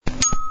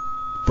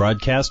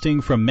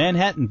Broadcasting from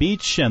Manhattan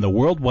Beach and the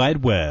World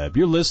Wide Web,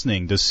 you're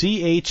listening to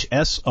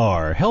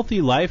CHSR,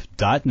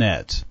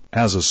 HealthyLife.net.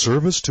 As a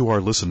service to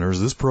our listeners,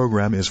 this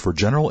program is for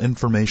general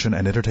information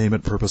and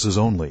entertainment purposes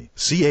only.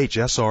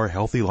 CHSR,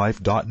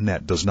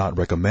 HealthyLife.net does not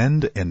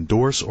recommend,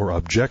 endorse, or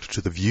object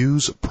to the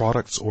views,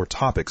 products, or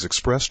topics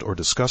expressed or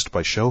discussed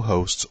by show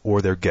hosts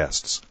or their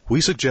guests. We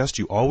suggest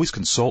you always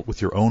consult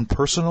with your own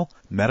personal,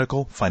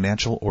 medical,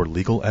 financial, or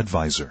legal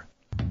advisor.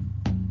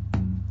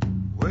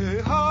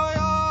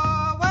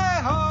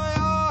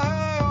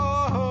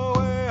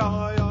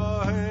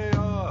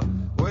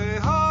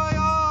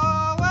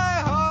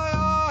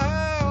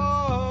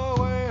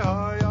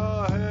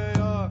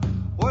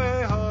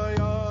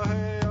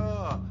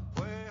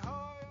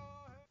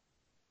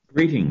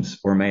 Greetings,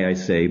 or may I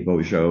say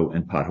Bojo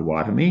and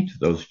Potawatomi, to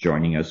those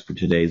joining us for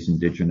today's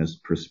Indigenous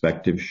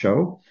Perspective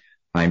show.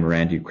 I'm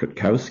Randy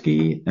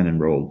Krutkowski, an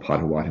enrolled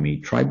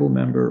Potawatomi tribal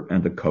member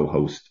and the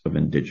co-host of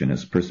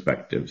Indigenous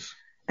Perspectives.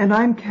 And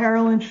I'm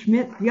Carolyn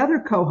Schmidt, the other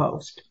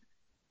co-host.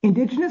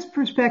 Indigenous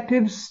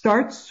Perspectives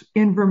starts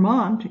in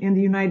Vermont in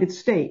the United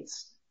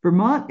States.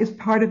 Vermont is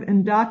part of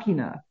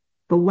Indokina,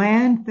 the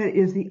land that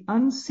is the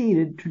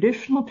unceded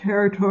traditional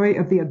territory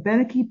of the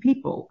Abenaki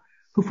people,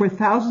 who for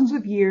thousands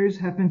of years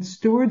have been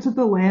stewards of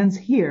the lands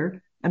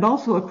here and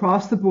also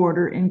across the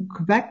border in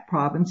Quebec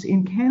province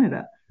in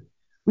Canada.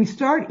 We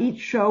start each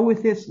show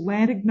with this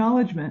land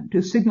acknowledgement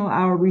to signal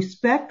our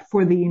respect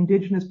for the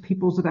Indigenous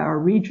peoples of our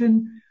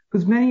region,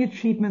 whose many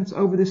achievements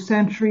over the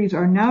centuries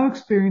are now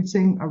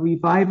experiencing a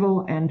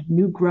revival and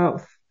new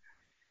growth.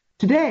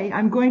 Today,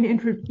 I'm going to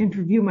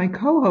interview my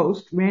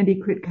co-host, Randy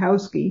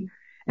Krutkowski,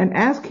 and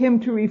ask him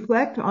to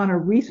reflect on a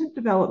recent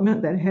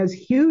development that has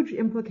huge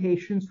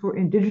implications for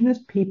Indigenous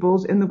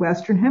peoples in the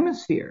Western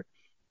Hemisphere,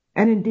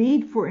 and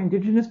indeed for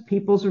Indigenous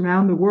peoples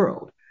around the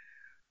world.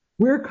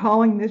 We're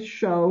calling this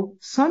show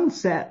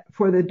Sunset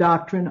for the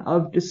Doctrine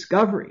of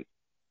Discovery.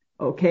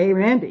 Okay,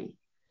 Randy.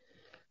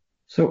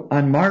 So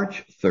on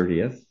March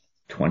 30th,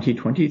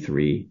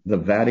 2023, the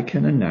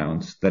Vatican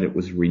announced that it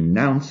was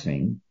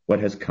renouncing what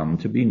has come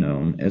to be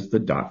known as the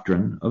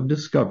Doctrine of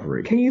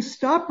Discovery. Can you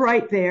stop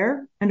right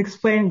there and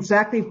explain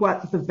exactly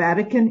what the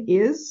Vatican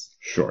is?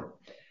 Sure.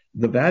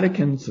 The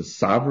Vatican's a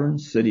sovereign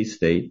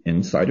city-state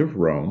inside of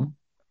Rome.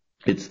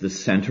 It's the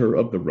center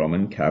of the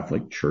Roman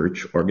Catholic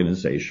Church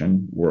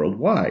organization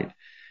worldwide.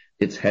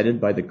 It's headed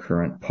by the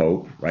current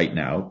Pope, right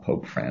now,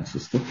 Pope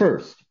Francis I.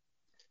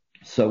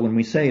 So when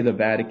we say the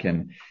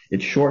Vatican,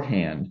 it's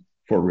shorthand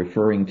for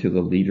referring to the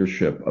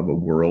leadership of a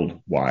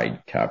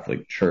worldwide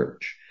Catholic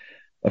Church.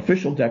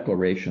 Official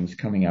declarations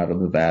coming out of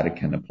the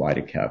Vatican apply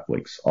to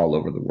Catholics all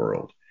over the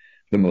world.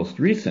 The most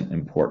recent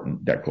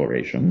important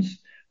declarations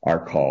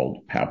are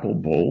called papal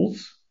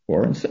bulls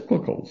or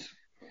encyclicals.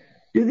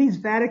 Do these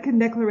Vatican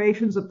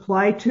declarations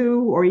apply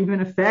to or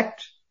even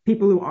affect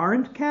people who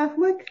aren't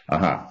Catholic?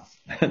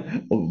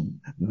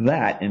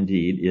 That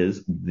indeed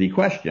is the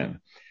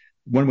question.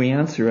 When we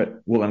answer it,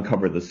 we'll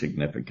uncover the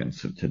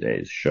significance of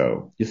today's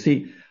show. You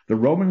see, the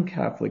Roman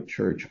Catholic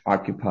Church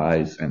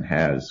occupies and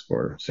has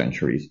for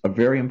centuries a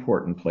very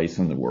important place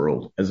in the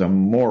world as a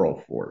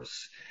moral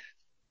force.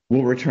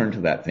 We'll return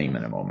to that theme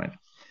in a moment.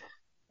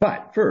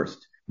 But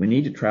first, we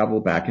need to travel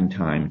back in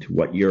time to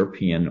what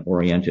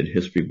European-oriented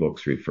history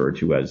books refer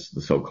to as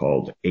the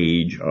so-called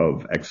Age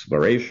of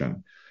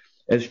Exploration.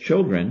 As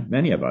children,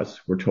 many of us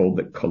were told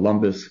that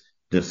Columbus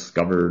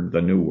discovered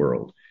the New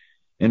World.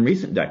 In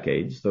recent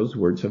decades, those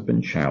words have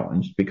been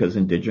challenged because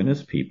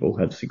Indigenous people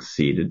have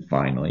succeeded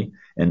finally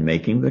in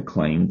making the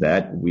claim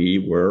that we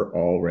were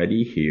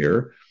already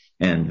here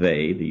and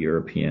they, the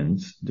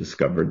Europeans,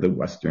 discovered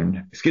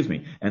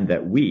and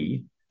that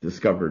we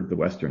discovered the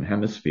Western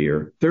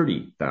Hemisphere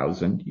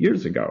 30,000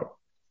 years ago.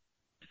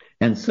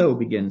 And so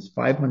begins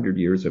 500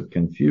 years of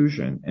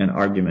confusion and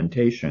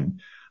argumentation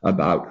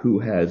about who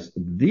has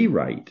the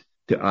right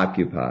to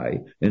occupy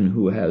and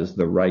who has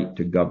the right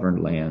to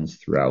govern lands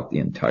throughout the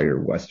entire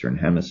Western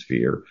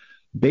Hemisphere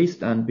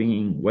based on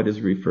being what is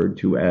referred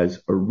to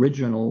as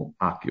original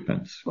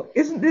occupants. Well,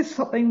 isn't this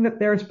something that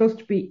there are supposed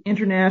to be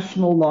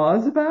international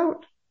laws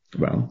about?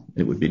 Well,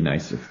 it would be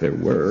nice if there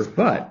were,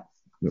 but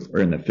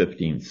we're in the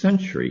 15th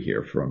century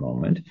here for a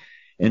moment.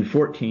 In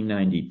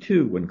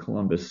 1492, when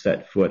Columbus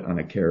set foot on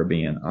a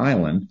Caribbean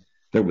island,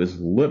 there was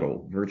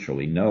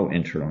virtually no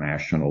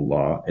international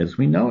law as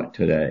we know it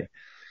today.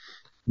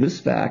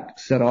 This fact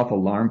set off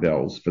alarm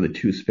bells for the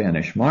two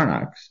Spanish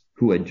monarchs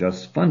who had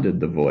just funded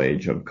the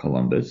voyage of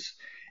Columbus,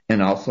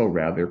 and also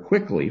rather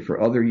quickly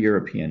for other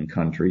European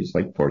countries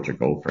like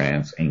Portugal,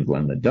 France,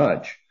 England, the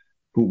Dutch,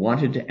 who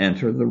wanted to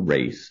enter the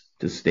race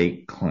to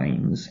stake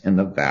claims in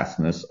the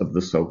vastness of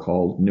the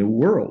so-called New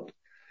World.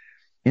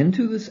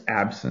 Into this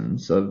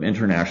absence of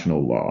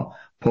international law,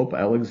 Pope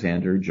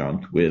Alexander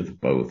jumped with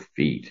both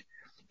feet.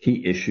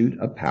 He issued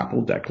a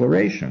papal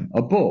declaration,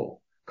 a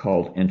bull,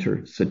 called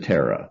Inter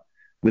Cetera,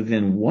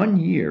 within 1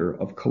 year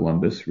of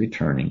Columbus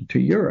returning to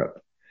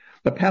Europe.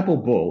 The papal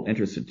bull,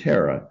 Inter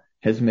Cetera,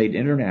 has made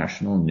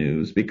international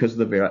news because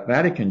the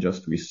Vatican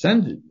just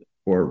rescinded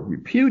or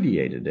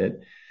repudiated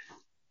it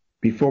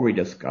before we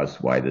discuss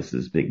why this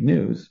is big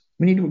news,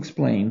 we need to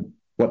explain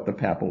what the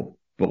papal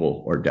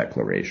bull or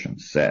declaration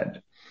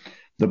said.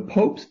 The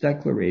Pope's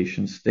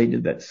declaration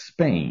stated that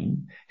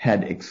Spain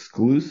had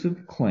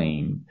exclusive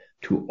claim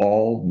to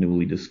all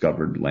newly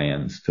discovered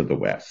lands to the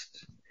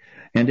west.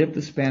 And if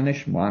the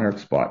Spanish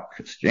monarchs brought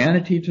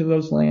Christianity to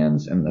those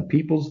lands and the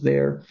peoples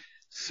there,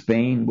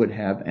 Spain would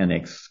have an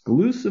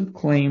exclusive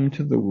claim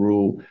to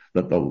rule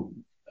the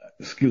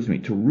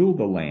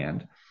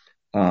land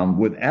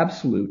with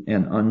absolute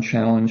and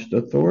unchallenged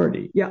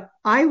authority. Yeah,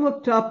 I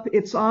looked up,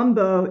 it's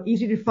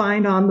easy to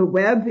find on the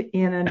web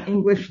in an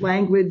English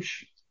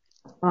language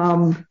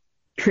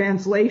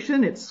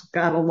translation. It's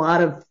got a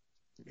lot of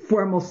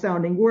formal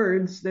sounding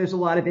words. There's a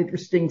lot of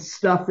interesting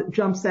stuff that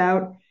jumps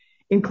out,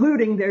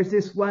 including there's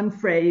this one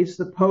phrase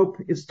the Pope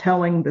is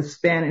telling the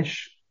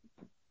Spanish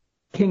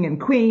king and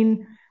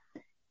queen.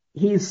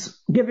 He's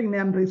giving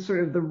them he's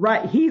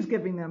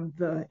giving them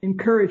the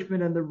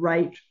encouragement and the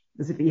right,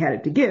 as if he had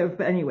it to give.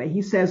 But anyway,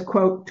 he says,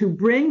 quote, to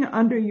bring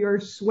under your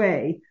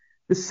sway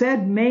the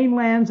said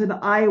mainlands and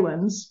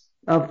islands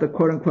of the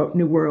quote unquote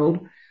New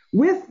World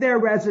with their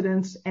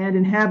residents and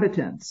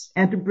inhabitants,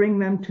 and to bring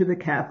them to the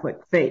Catholic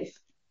faith,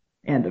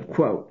 end of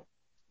quote.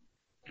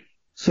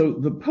 So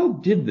the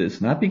Pope did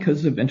this not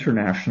because of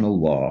international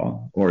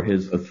law or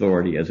his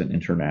authority as an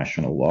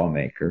international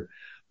lawmaker,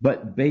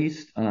 but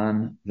based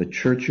on the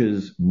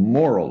Church's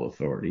moral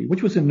authority,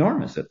 which was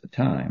enormous at the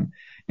time,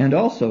 and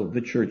also the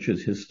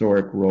Church's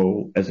historic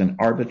role as an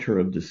arbiter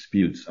of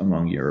disputes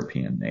among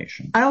European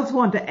nations. I also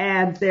want to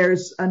add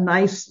there's a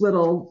nice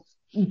little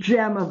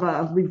gem of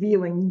a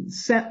revealing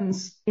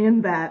sentence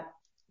in that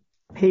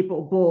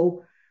papal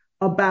bull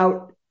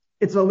about,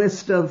 it's a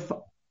list of,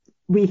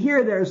 we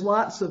hear there's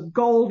lots of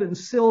gold and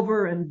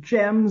silver and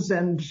gems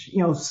and,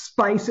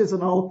 spices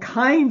and all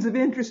kinds of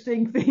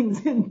interesting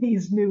things in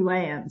these new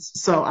lands.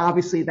 So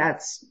obviously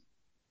that's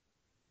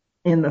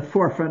in the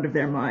forefront of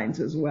their minds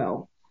as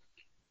well.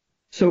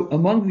 So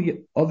among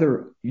the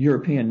other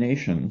European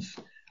nations,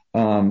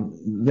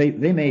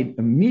 they made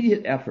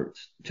immediate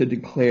efforts to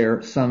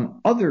declare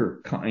some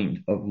other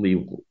kind of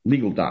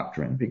legal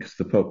doctrine, because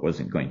the Pope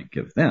wasn't going to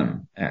give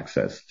them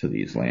access to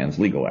these lands,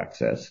 legal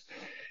access.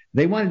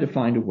 They wanted to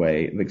find a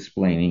way of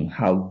explaining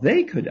how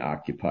they could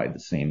occupy the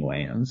same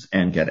lands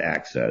and get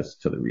access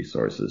to the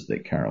resources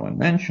that Carolyn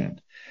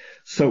mentioned.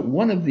 So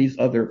one of these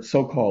other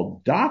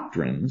so-called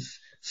doctrines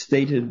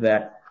stated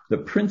that the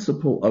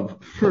principle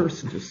of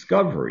first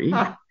discovery,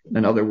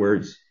 in other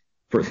words,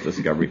 first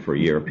discovery for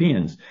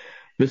Europeans,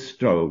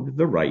 bestowed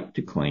the right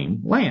to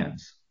claim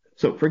lands.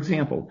 So, for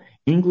example,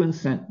 England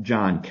sent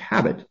John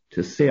Cabot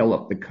to sail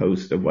up the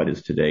coast of what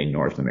is today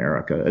North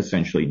America,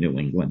 essentially New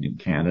England and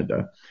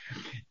Canada,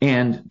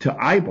 and to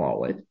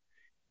eyeball it,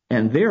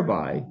 and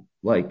thereby,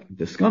 like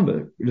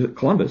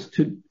Columbus,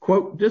 to,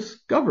 quote,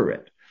 discover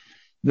it.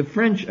 The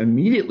French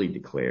immediately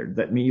declared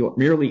that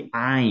merely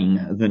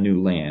eyeing the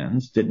new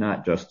lands did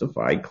not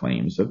justify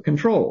claims of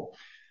control.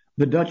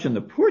 The Dutch and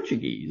the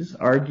Portuguese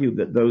argued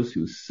that those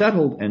who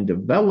settled and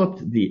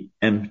developed the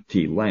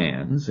empty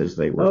lands, as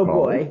they were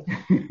called,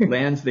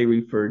 lands they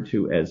referred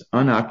to as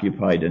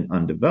unoccupied and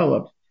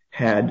undeveloped,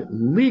 had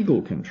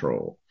legal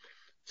control.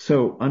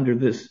 So under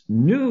this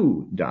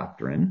new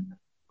doctrine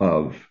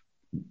of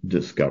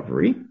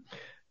discovery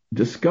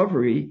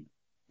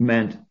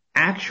meant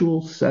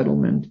actual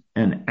settlement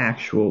and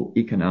actual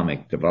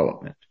economic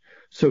development.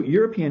 So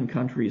European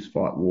countries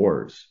fought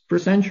wars for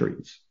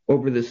centuries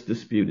over this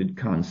disputed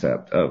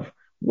concept of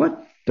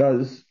what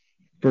does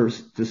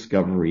first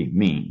discovery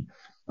mean?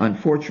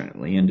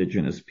 Unfortunately,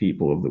 indigenous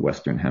people of the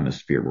Western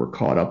Hemisphere were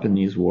caught up in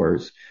these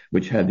wars,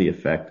 which had the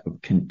effect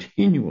of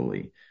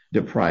continually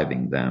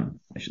depriving them,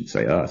 I should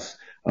say us,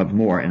 of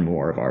more and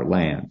more of our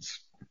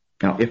lands.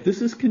 Now, if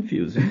this is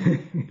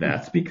confusing,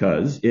 that's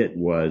because it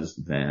was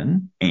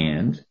then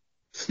and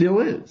still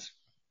is.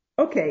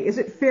 Okay, is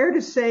it fair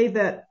to say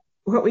that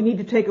what we need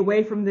to take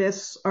away from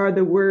this are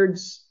the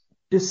words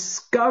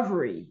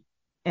discovery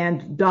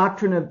and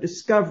doctrine of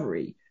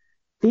discovery?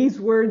 These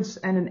words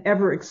and an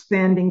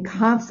ever-expanding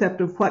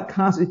concept of what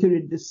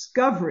constituted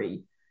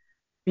discovery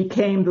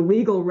became the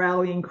legal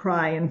rallying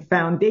cry and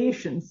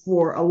foundation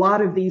for a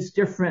lot of these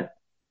different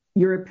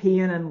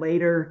European and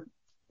later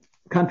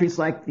countries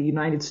like the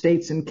United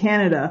States and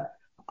Canada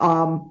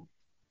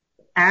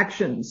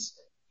actions,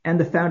 and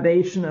the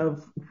foundation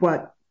of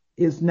what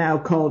is now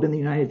called in the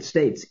United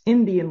States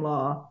Indian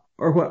law,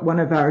 or what one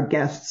of our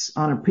guests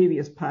on a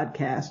previous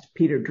podcast,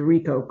 Peter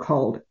Dorico,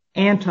 called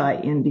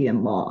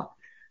anti-Indian law.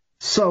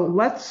 So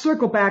let's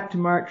circle back to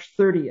March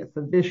 30th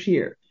of this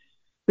year.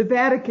 The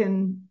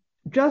Vatican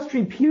just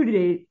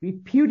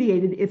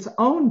repudiated its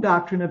own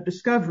doctrine of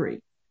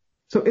discovery.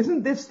 So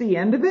isn't this the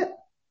end of it?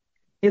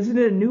 Isn't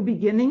it a new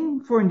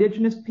beginning for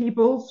indigenous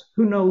peoples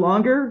who no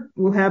longer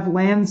will have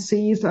land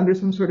seized under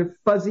some sort of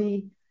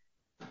fuzzy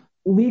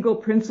legal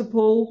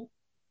principle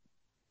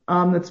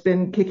that's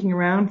been kicking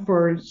around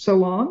for so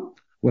long?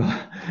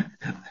 Well,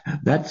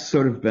 that's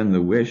sort of been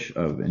the wish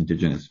of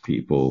indigenous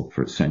people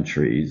for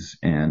centuries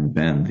and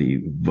been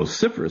the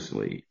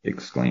vociferously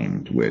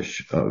exclaimed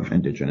wish of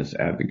indigenous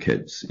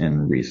advocates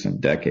in recent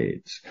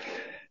decades.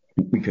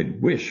 We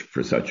could wish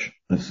for such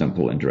a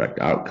simple and direct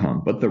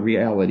outcome, but the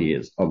reality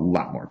is a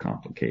lot more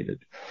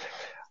complicated.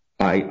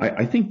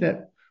 I think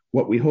that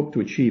what we hope to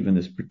achieve in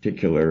this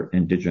particular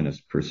Indigenous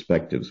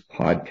Perspectives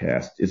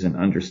podcast is an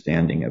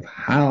understanding of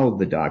how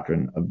the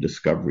doctrine of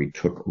discovery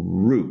took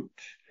root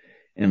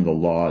in the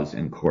laws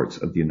and courts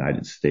of the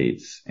United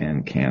States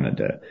and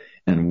Canada,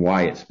 and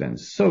why it's been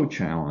so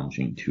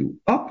challenging to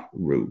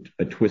uproot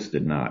a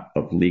twisted knot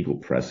of legal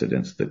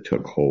precedents that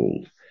took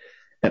hold.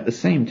 At the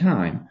same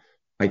time,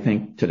 I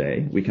think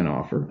today we can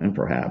offer and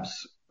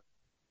perhaps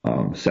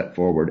set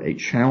forward a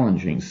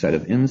challenging set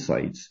of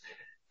insights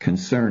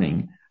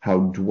concerning how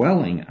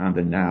dwelling on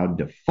the now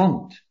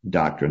defunct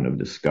doctrine of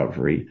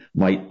discovery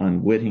might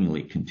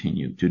unwittingly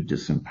continue to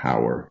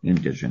disempower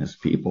indigenous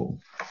people.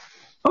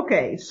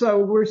 Okay, so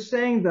we're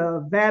saying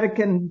the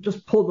Vatican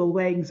just pulled the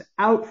legs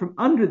out from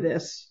under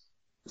this.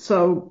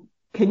 So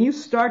can you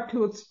start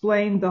to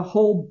explain the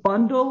whole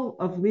bundle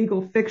of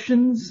legal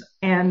fictions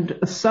and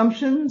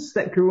assumptions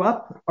that grew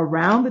up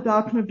around the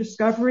doctrine of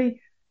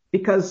discovery?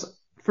 Because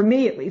for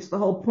me, at least, the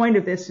whole point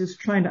of this is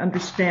trying to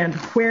understand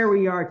where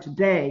we are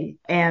today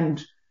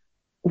and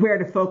where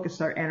to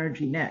focus our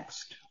energy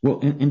next.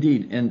 Well,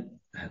 indeed. And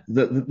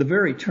the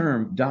very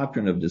term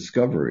doctrine of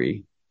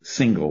discovery,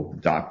 single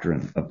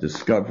doctrine of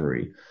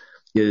discovery,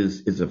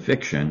 is a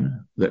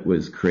fiction that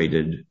was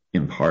created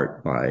in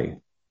part by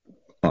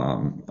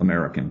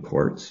American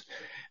courts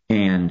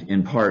and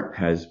in part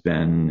has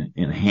been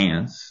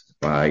enhanced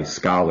by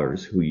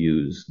scholars who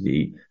use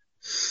the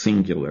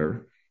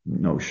singular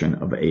notion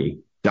of a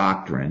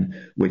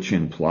doctrine, which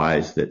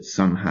implies that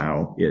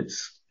somehow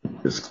it's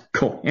this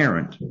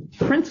coherent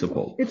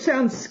principle. It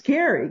sounds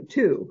scary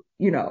too,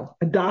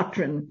 a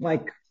doctrine,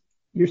 like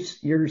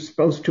you're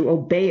supposed to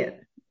obey it.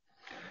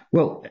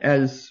 Well,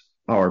 as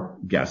our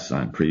guests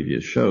on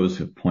previous shows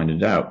have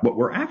pointed out, what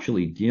we're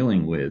actually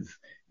dealing with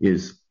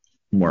is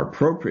more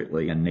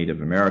appropriately, and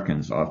Native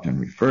Americans often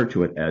refer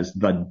to it as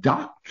the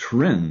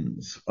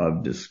doctrines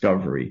of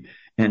discovery.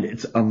 And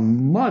it's a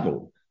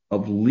muddle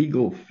of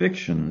legal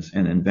fictions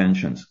and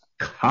inventions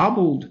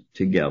cobbled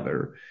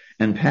together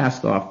and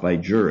passed off by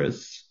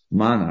jurists,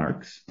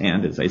 monarchs,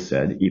 and, as I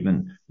said,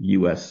 even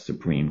U.S.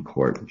 Supreme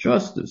Court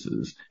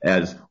justices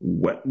as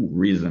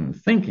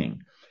reasoned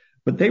thinking.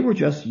 But they were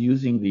just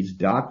using these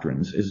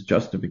doctrines as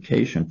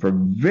justification for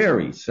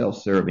very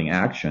self-serving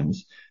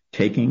actions,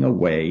 taking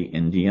away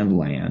Indian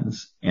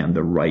lands and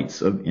the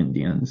rights of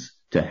Indians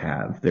to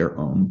have their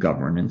own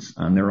governance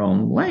on their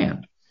own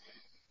land.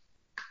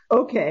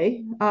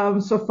 Okay,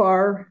 so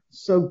far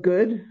so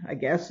good, I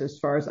guess, as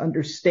far as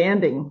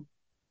understanding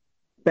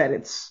that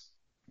it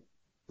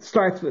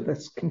starts with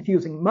this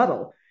confusing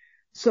muddle.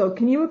 So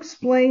can you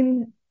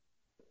explain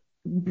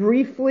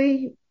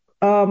briefly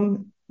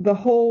the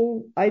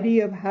whole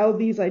idea of how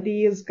these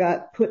ideas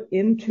got put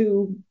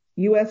into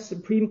U.S.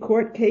 Supreme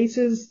Court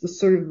cases, the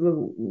sort of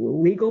the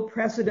legal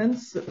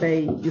precedents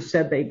that you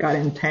said they got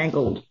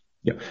entangled?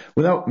 Yeah,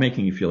 without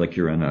making you feel like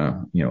you're in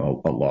a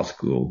law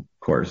school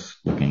course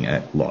looking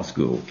at law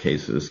school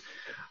cases,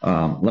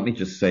 let me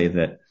just say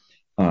that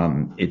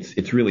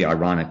it's really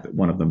ironic that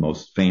one of the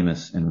most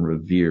famous and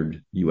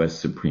revered U.S.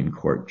 Supreme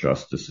Court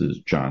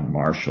justices, John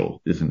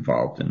Marshall, is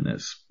involved in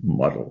this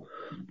muddle.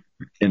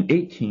 In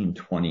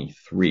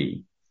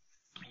 1823,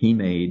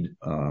 he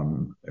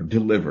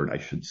delivered, I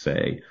should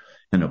say,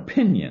 an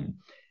opinion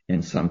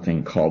in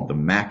something called the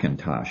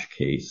McIntosh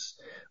case,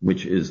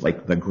 which is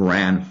like the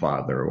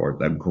grandfather or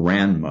the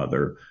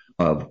grandmother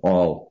of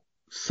all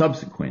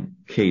subsequent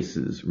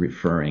cases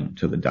referring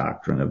to the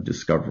doctrine of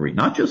discovery,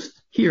 not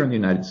just here in the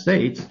United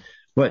States,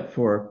 but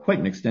for quite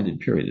an extended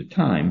period of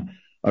time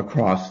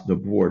across the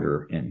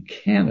border in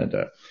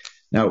Canada.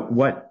 Now,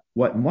 what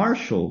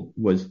Marshall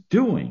was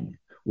doing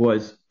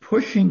was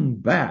pushing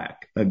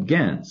back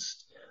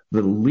against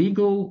the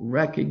legal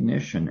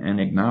recognition and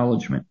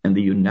acknowledgement in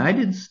the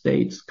United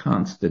States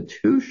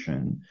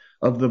Constitution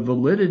of the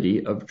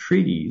validity of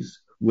treaties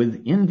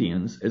with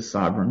Indians as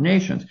sovereign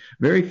nations.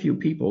 Very few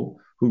people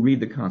who read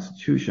the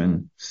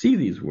Constitution see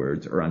these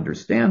words or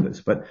understand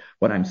this. But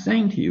what I'm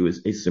saying to you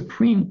is a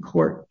Supreme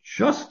Court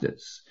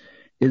justice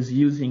is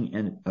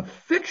using a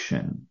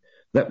fiction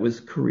that was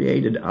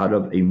created out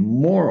of a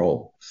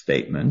moral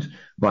statement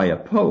by a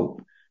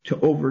pope to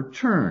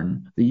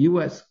overturn the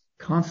U.S.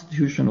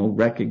 constitutional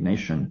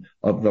recognition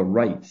of the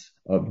rights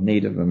of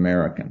Native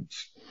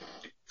Americans.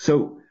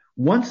 So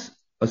once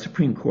a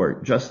Supreme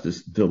Court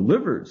justice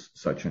delivers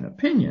such an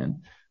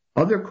opinion,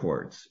 other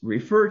courts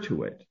refer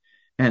to it,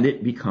 and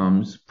it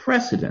becomes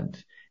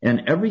precedent.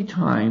 And every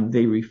time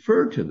they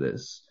refer to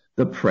this,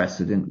 the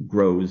precedent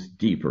grows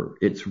deeper.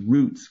 Its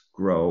roots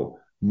grow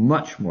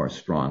much more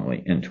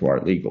strongly into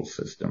our legal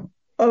system.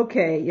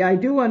 Okay, yeah, I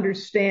do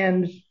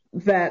understand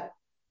that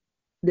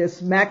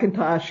this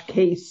McIntosh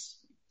case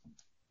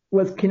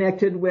was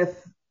connected with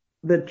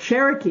the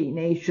Cherokee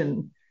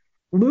Nation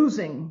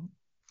losing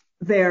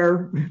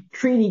their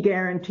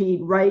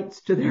treaty-guaranteed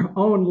rights to their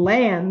own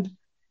land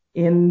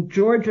in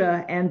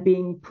Georgia and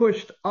being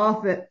pushed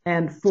off it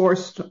and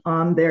forced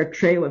on their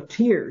Trail of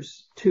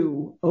Tears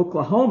to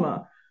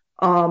Oklahoma.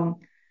 And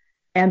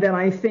then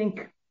I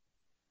think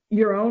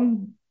your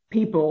own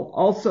people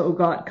also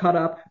got caught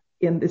up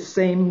in the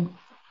same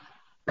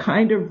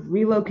kind of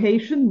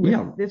relocation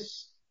with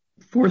this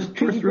forced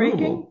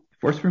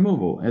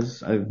removal.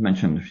 As I've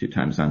mentioned a few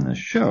times on this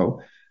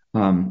show,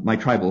 my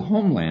tribal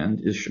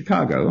homeland is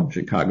Chicago.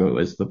 Chicago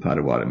is the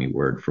Potawatomi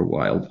word for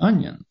wild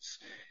onions.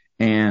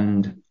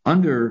 And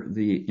under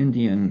the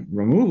Indian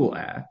Removal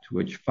Act,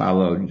 which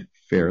followed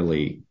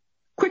fairly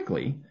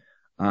quickly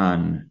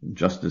on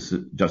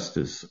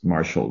Justice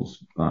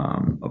Marshall's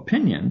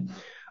opinion,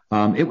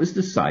 it was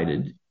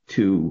decided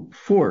to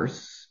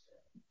force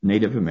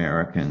Native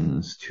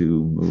Americans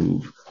to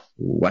move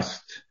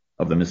west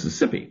of the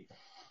Mississippi.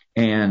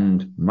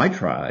 And my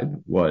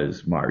tribe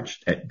was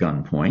marched at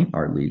gunpoint,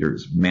 our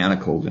leaders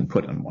manacled and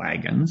put in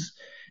wagons,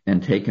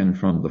 and taken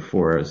from the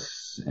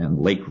forests and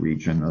lake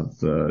region of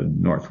the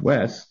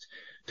Northwest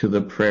to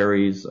the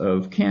prairies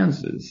of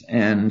Kansas.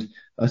 And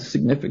a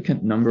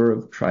significant number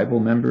of tribal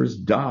members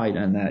died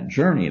on that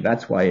journey.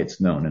 That's why it's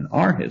known in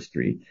our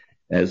history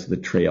as the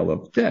Trail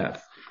of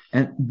Death.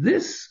 And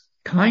this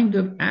kind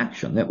of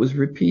action that was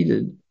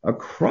repeated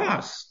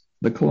across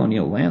the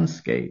colonial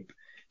landscape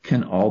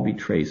can all be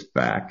traced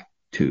back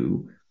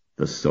to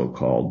the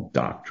so-called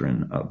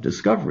Doctrine of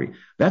Discovery.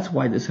 That's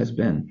why this has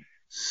been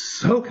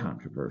so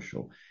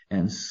controversial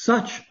and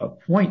such a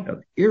point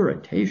of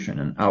irritation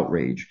and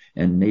outrage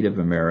in Native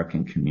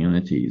American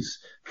communities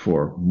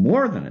for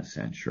more than a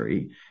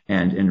century,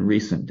 and in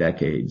recent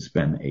decades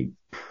been a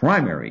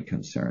primary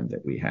concern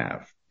that we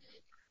have.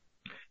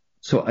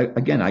 So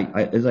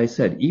as I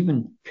said,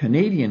 even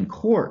Canadian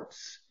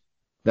courts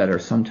that are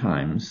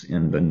sometimes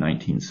in the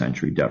 19th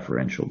century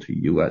deferential to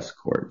U.S.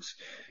 courts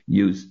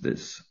use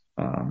this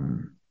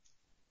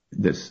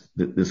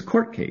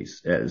court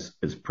case as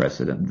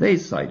precedent. They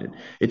cited.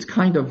 It's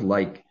kind of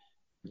like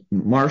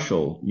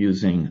Marshall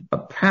using a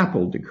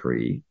papal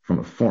decree from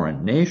a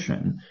foreign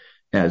nation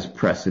as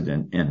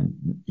precedent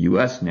in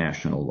U.S.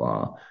 national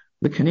law.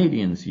 The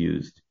Canadians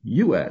used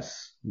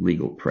U.S.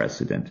 legal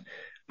precedent.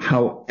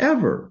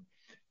 However,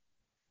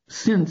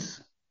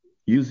 since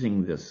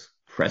using this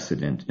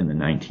precedent in the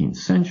 19th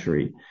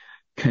century,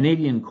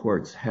 Canadian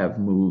courts have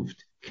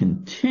moved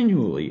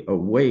continually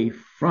away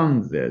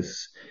from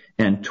this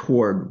and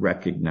toward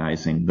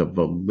recognizing the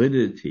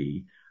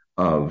validity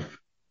of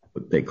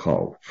what they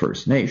call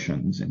First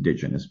Nations,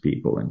 Indigenous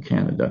people in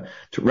Canada,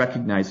 to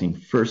recognizing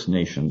First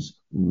Nations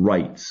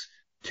rights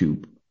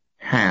to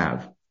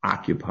have,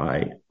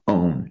 occupy,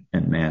 own,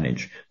 and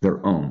manage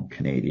their own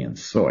Canadian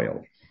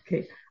soil.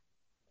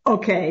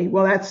 Okay.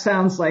 Well, that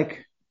sounds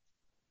like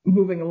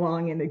moving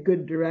along in a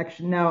good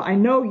direction. Now, I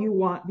know you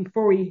want,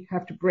 before we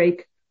have to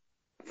break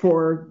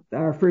for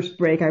our first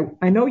break,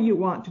 I know you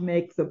want to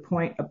make the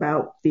point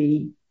about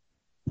the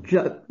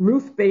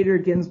Ruth Bader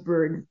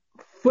Ginsburg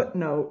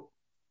footnote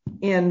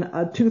in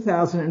a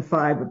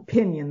 2005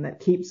 opinion that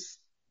keeps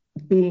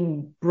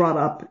being brought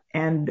up.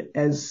 And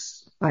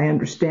as I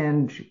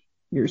understand,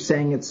 you're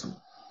saying it's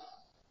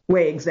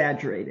way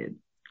exaggerated.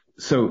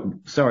 So,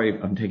 sorry,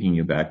 I'm taking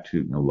you back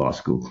to law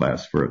school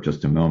class for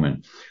just a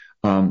moment.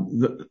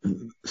 The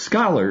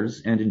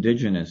scholars and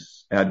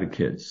Indigenous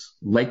advocates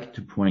like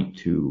to point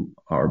to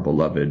our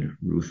beloved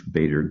Ruth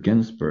Bader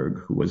Ginsburg,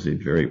 who was a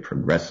very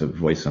progressive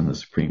voice on the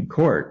Supreme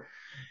Court,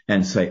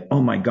 and say,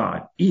 oh my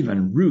God,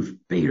 even Ruth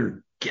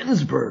Bader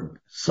Ginsburg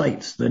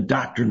cites the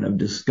Doctrine of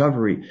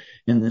Discovery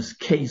in this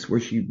case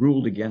where she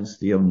ruled against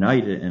the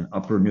Oneida in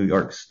Upper New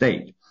York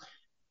State.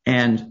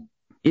 And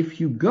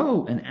if you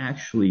go and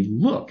actually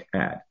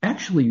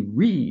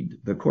read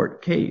the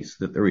court case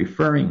that they're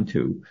referring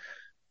to,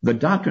 the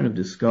Doctrine of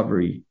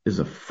Discovery is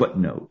a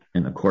footnote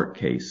in the court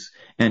case,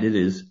 and it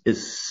is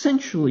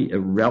essentially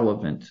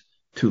irrelevant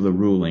to the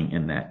ruling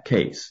in that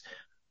case.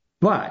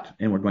 But,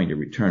 and we're going to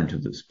return to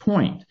this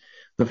point,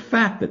 the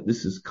fact that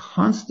this is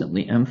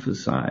constantly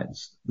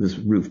emphasized, this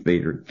Ruth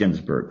Bader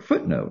Ginsburg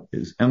footnote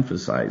is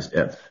emphasized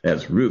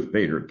as Ruth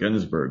Bader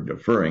Ginsburg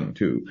deferring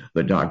to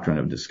the Doctrine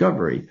of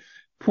Discovery,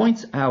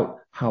 points out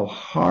how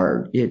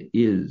hard it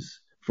is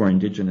for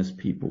Indigenous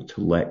people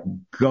to let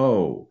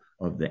go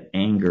of the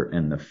anger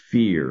and the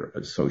fear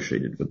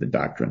associated with the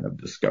Doctrine of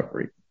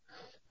Discovery.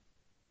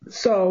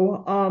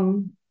 So,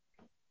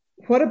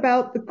 what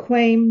about the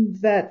claim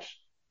that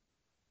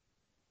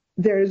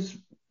there's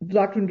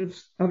Doctrine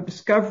of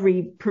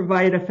Discovery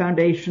provided a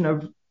foundation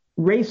of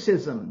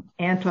racism,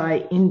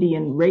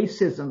 anti-Indian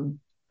racism,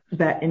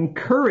 that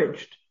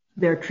encouraged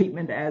their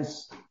treatment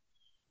as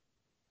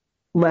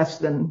less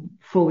than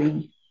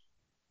fully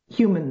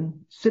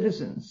human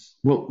citizens?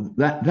 Well,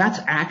 that's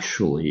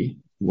actually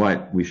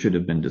what we should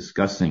have been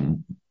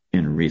discussing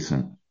in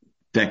recent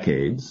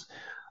decades.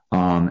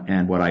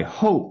 And what I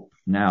hope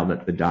now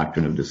that the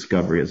Doctrine of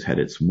Discovery has had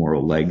its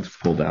moral legs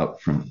pulled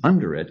out from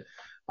under it,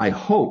 I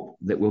hope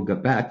that we'll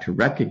get back to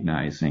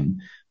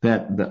recognizing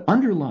that the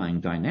underlying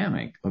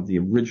dynamic of the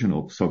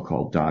original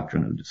so-called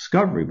doctrine of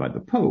discovery by the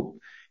Pope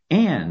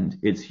and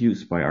its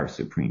use by our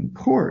Supreme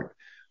Court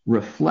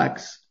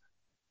reflects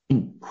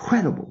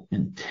incredible,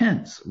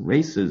 intense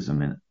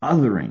racism and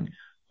othering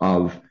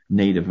of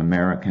Native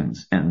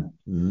Americans. And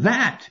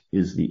that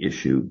is the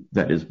issue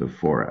that is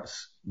before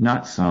us,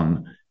 not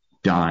some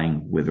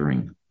dying,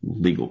 withering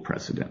legal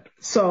precedent.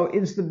 So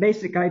is the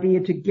basic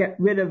idea to get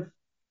rid of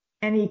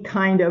any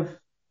kind of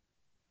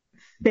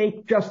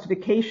fake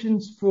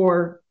justifications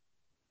for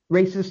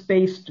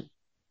racist-based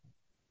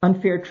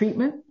unfair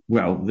treatment?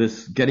 Well,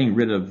 this getting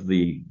rid of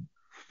the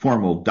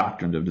formal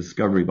doctrine of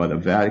discovery by the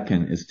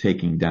Vatican is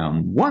taking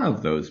down one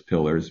of those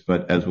pillars,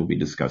 but as we'll be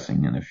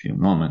discussing in a few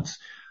moments,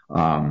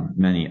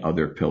 many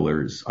other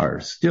pillars are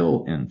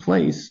still in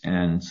place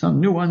and some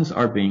new ones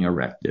are being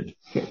erected.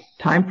 Okay,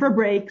 time for a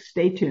break.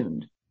 Stay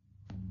tuned.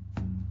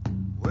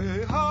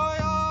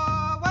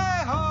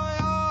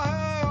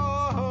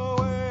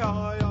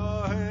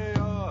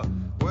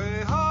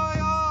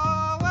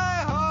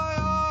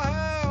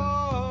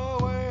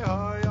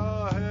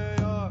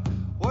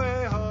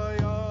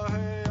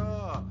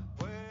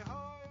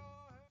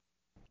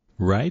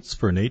 Rights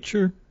for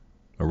nature?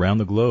 Around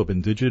the globe,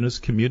 indigenous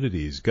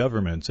communities,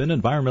 governments, and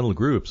environmental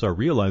groups are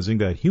realizing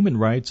that human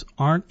rights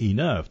aren't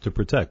enough to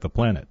protect the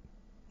planet.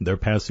 They're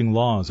passing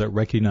laws that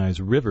recognize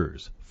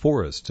rivers,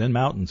 forests, and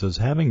mountains as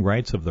having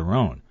rights of their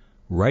own,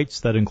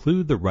 rights that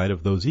include the right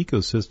of those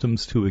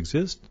ecosystems to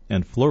exist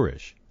and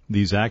flourish.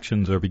 These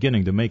actions are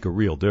beginning to make a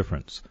real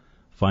difference.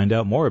 Find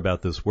out more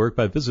about this work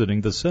by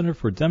visiting the Center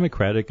for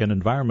Democratic and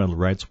Environmental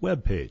Rights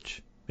webpage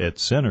at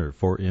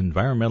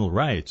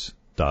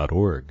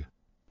centerforenvironmentalrights.org.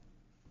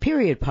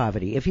 Period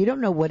poverty. If you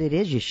don't know what it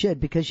is, you should,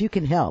 because you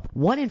can help.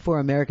 1 in 4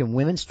 American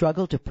women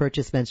struggle to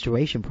purchase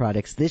menstruation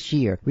products this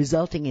year,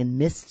 resulting in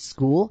missed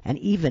school and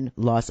even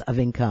loss of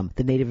income.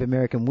 The Native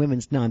American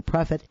women's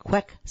nonprofit,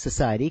 Queck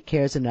Society,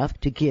 cares enough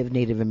to give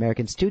Native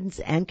American students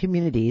and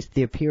communities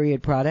their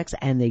period products,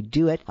 and they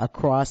do it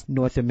across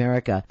North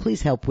America.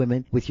 Please help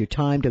women with your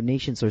time,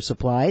 donations, or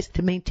supplies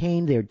to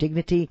maintain their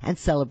dignity and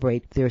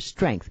celebrate their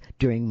strength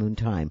during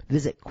moontime.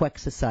 Visit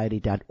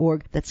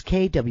quecksociety.org. That's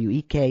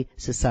KWEK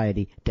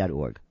Society.org.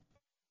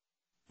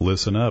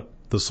 Listen up.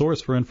 The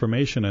source for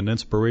information and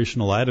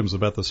inspirational items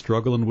about the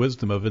struggle and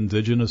wisdom of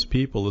indigenous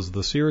people is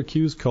the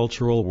Syracuse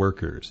Cultural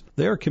Workers.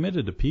 They are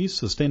committed to peace,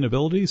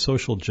 sustainability,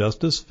 social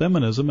justice,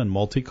 feminism, and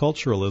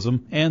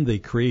multiculturalism, and they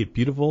create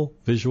beautiful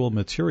visual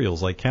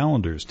materials like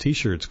calendars,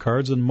 t-shirts,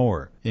 cards, and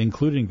more,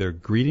 including their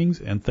Greetings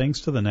and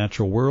Thanks to the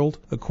Natural World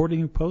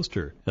accordion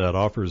poster that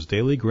offers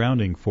daily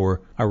grounding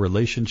for our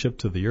relationship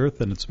to the earth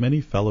and its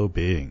many fellow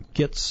beings.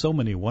 Get so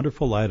many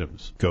wonderful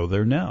items. Go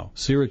there now.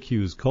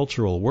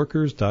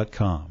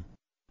 SyracuseCulturalWorkers.com.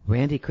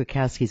 Randy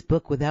Krakowski's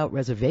book, Without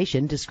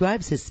Reservation,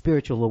 describes his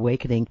spiritual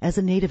awakening as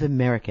a Native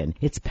American.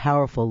 It's a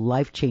powerful,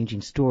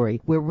 life-changing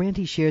story where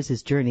Randy shares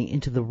his journey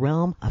into the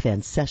realm of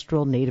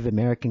ancestral Native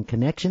American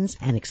connections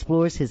and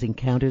explores his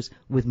encounters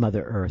with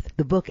Mother Earth.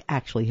 The book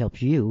actually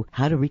helps you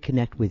how to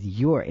reconnect with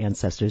your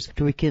ancestors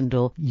to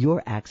rekindle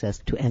your access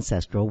to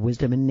ancestral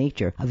wisdom and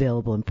nature.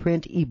 Available in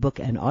print, ebook,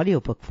 and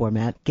audiobook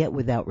format. Get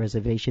Without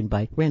Reservation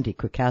by Randy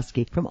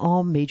Krakowski from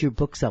all major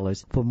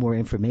booksellers. For more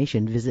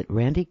information, visit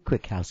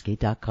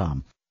randykrakowski.com.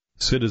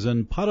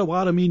 Citizen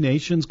Potawatomi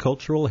Nation's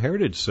Cultural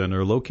Heritage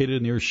Center,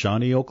 located near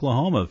Shawnee,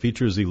 Oklahoma,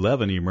 features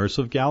 11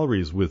 immersive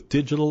galleries with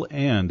digital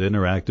and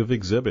interactive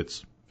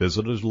exhibits.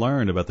 Visitors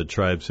learn about the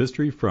tribe's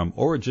history from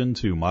origin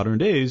to modern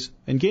days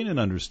and gain an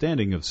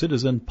understanding of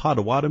Citizen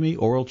Potawatomi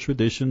oral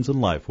traditions and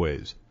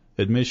lifeways.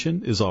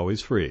 Admission is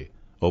always free.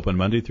 Open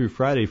Monday through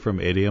Friday from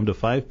 8 a.m. to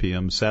 5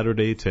 p.m.,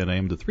 Saturday 10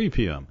 a.m. to 3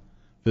 p.m.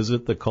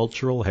 Visit the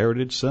Cultural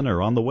Heritage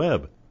Center on the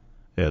web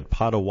at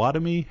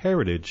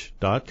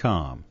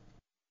PotawatomiHeritage.com.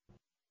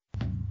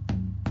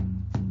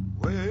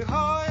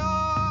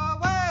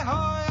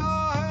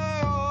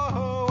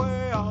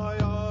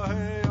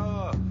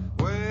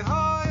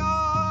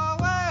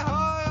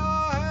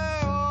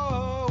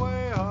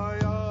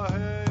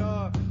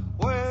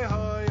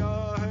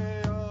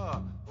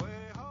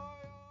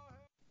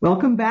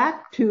 Welcome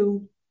back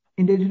to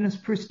Indigenous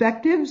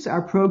Perspectives,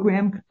 our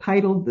program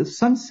titled The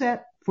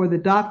Sunset for the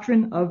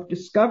Doctrine of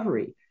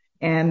Discovery.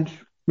 And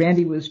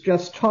Randy was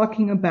just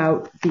talking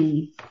about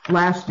the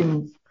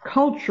lasting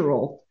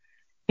cultural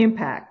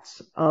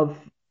impacts of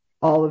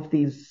all of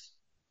these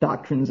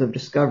doctrines of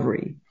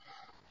discovery.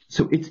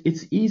 So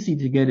it's easy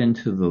to get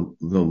into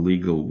the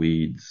legal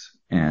weeds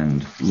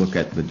and look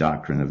at the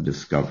doctrine of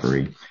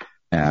discovery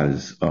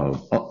as a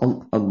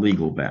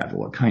legal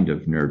battle, a kind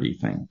of nerdy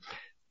thing.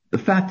 The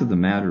fact of the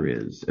matter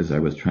is, as I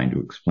was trying to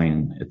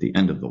explain at the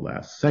end of the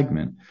last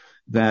segment,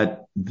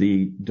 that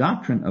the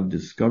doctrine of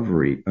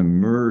discovery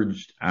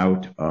emerged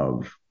out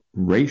of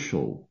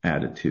racial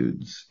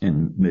attitudes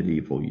in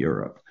medieval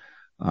Europe.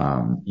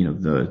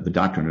 The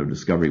doctrine of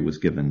discovery was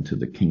given to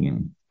the king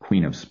and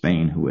queen of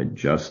Spain, who had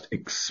just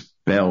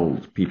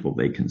expelled people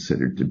they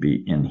considered to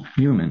be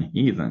inhuman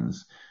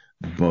heathens,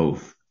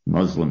 both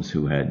Muslims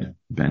who had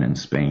been in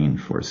Spain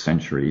for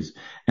centuries,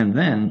 and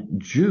then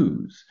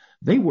Jews.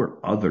 They were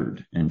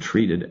othered and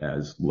treated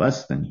as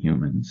less than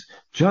humans,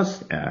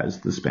 just as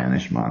the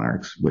Spanish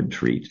monarchs would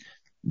treat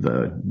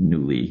the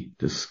newly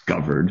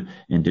discovered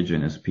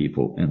indigenous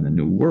people in the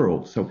New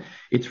World. So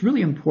it's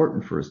really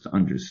important for us to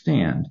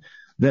understand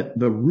that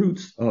the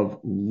roots of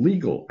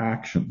legal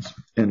actions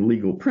and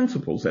legal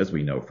principles, as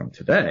we know from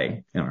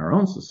today in our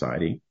own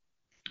society,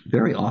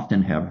 very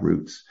often have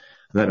roots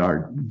that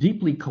are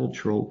deeply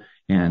cultural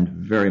and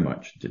very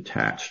much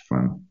detached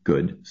from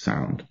good,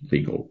 sound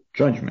legal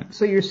judgment.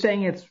 So you're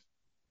saying it's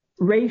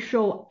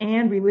racial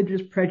and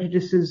religious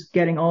prejudices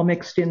getting all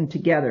mixed in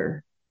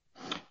together?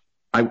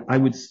 I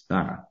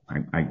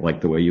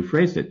like the way you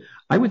phrased it.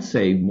 I would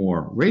say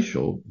more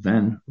racial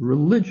than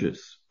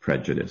religious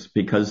prejudice,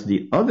 because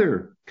the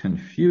other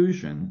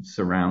confusion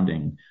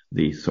surrounding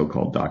the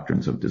so-called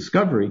doctrines of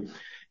discovery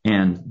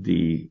and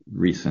the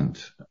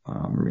recent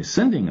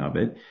rescinding of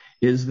it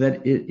is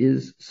that it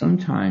is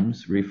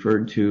sometimes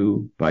referred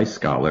to by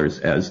scholars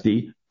as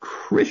the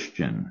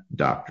Christian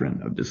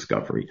doctrine of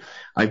discovery.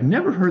 I've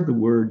never heard the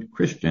word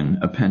Christian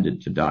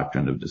appended to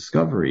doctrine of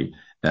discovery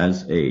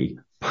as a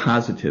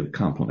positive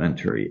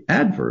complementary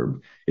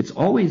adverb. It's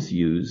always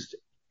used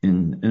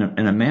in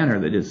a manner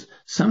that is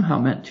somehow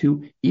meant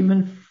to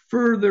even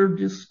further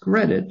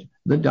discredit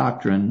the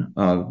doctrine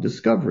of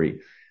discovery.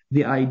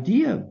 The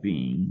idea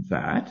being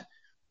that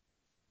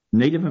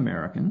Native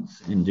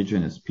Americans,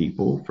 indigenous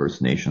people,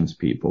 First Nations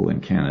people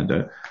in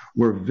Canada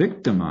were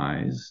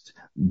victimized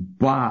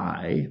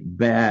by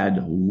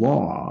bad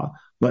law,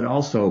 but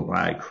also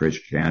by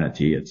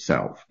Christianity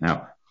itself.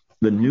 Now,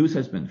 the news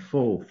has been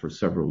full for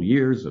several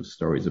years of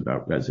stories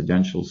about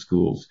residential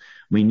schools.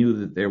 We knew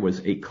that there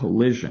was a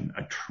collision,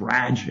 a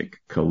tragic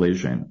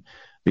collision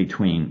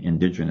between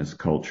indigenous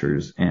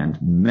cultures and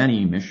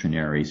many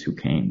missionaries who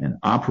came and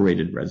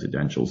operated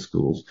residential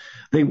schools.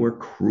 They were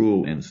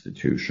cruel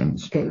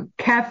institutions. Okay.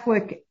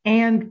 Catholic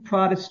and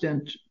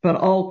Protestant, but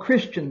all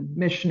Christian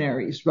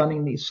missionaries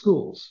running these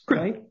schools,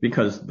 right?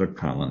 Because the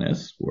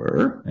colonists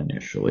were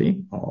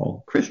initially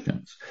all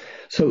Christians.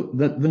 So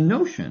the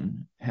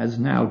notion has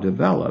now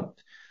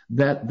developed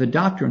that the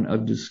doctrine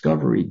of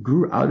discovery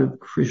grew out of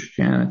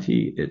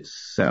Christianity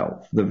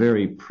itself, the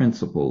very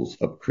principles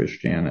of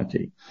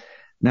Christianity.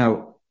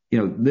 Now,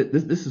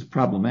 this is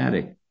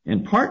problematic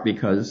in part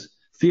because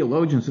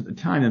theologians at the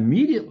time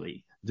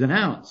immediately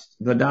denounced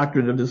the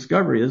doctrine of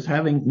discovery as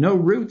having no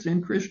roots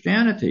in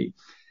Christianity.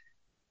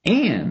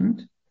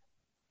 And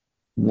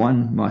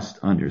one must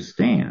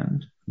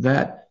understand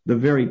that the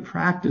very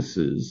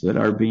practices that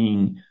are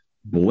being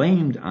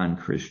blamed on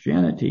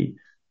Christianity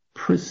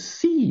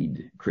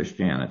precede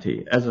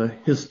Christianity. As a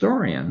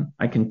historian,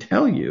 I can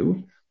tell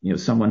you,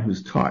 someone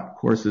who's taught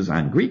courses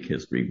on Greek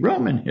history,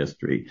 Roman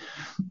history,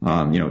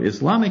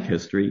 Islamic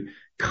history,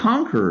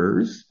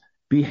 conquerors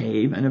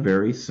behave in a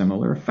very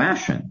similar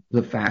fashion.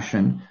 The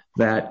fashion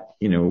that,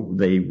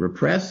 they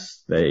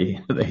repress, they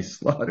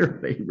slaughter,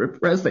 they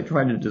repress, they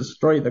try to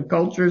destroy the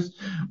cultures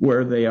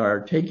where they are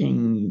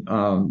taking,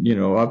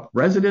 up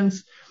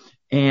residence,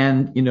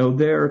 and,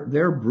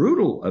 they're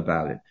brutal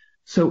about it.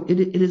 So it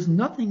is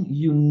nothing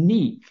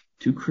unique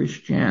to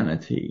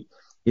Christianity.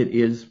 It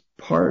is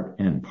part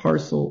and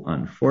parcel,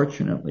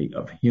 unfortunately,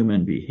 of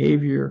human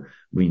behavior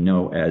we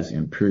know as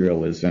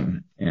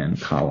imperialism and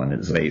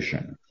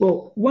colonization.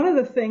 Well, one of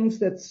the things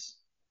that's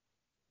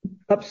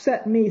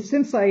upset me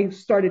since I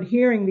started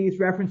hearing these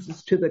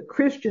references to the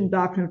Christian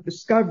doctrine of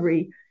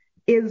discovery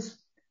is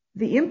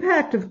the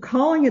impact of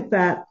calling it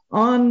that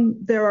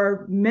there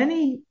are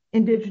many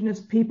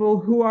indigenous people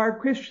who are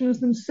Christians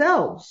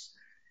themselves.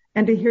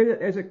 And to hear that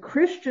there's a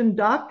Christian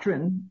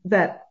doctrine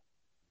that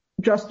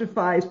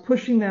justifies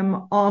pushing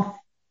them off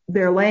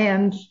their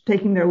land,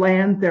 taking their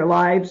land, their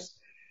lives,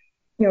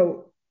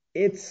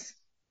 it's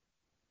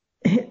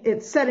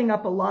setting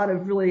up a lot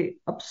of really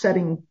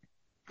upsetting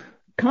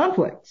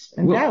conflicts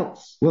and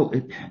doubts. Well,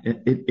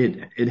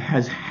 it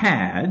has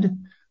had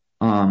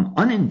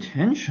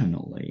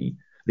unintentionally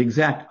the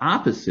exact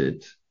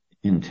opposite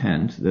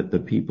intent that the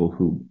people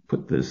who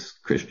put this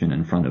Christian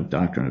in front of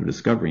doctrine of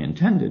discovery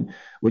intended,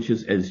 which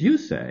is, as you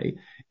say,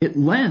 it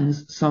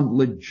lends some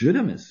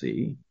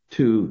legitimacy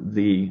to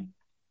the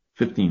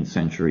 15th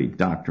century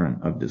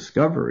doctrine of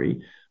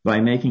discovery by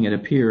making it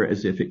appear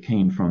as if it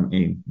came from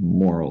a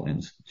moral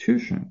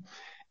institution.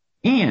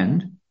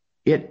 And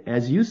it,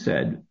 as you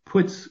said,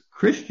 puts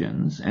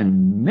Christians,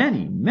 and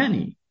many,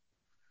 many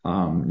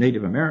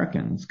Native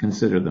Americans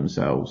consider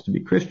themselves to be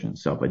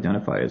Christians,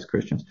 self-identify as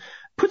Christians,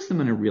 puts them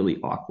in a really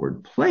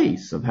awkward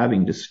place of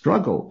having to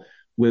struggle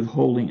with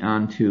holding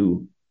on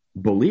to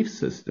belief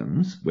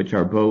systems which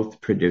are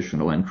both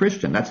traditional and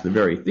Christian. That's the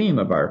very theme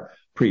of our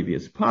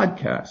previous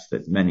podcast,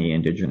 that many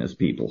indigenous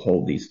people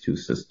hold these two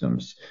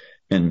systems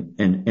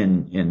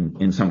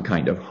in some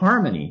kind of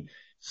harmony.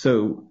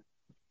 So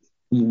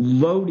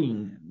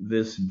loading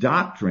this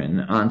doctrine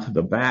onto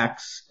the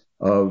backs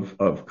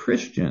of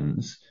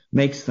Christians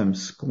makes them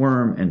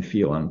squirm and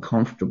feel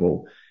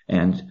uncomfortable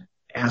and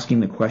asking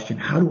the question,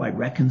 how do I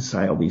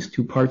reconcile these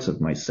two parts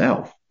of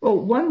myself?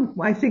 Well,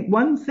 I think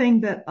one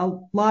thing that a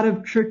lot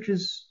of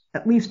churches,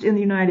 at least in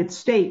the United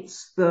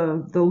States,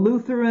 the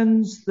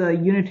Lutherans, the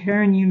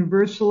Unitarian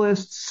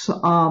Universalists,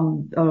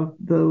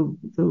 the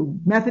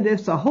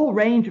Methodists, a whole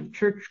range of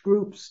church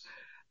groups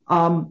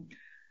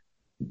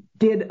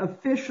did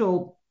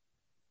official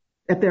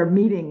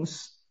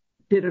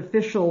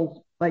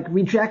like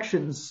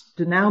rejections,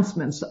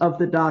 denouncements of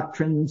the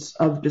doctrines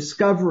of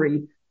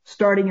discovery,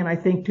 starting in, I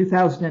think,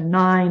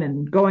 2009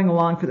 and going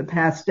along for the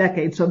past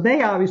decade. So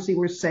they obviously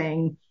were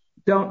saying,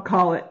 don't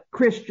call it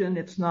Christian.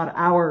 It's not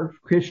our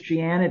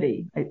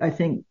Christianity. I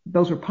think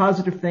those are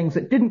positive things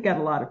that didn't get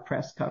a lot of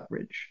press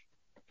coverage.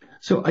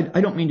 So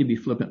I don't mean to be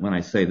flippant when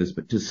I say this,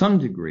 but to some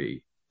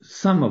degree,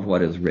 some of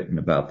what is written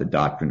about the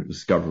doctrine of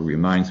discovery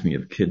reminds me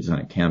of kids on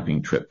a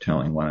camping trip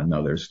telling one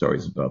another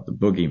stories about the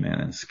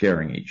boogeyman and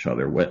scaring each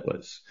other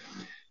witless.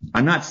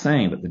 I'm not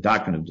saying that the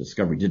doctrine of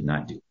discovery did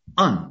not do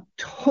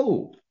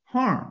untold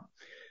harm,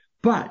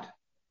 but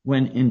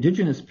when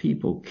indigenous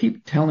people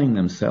keep telling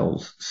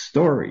themselves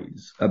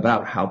stories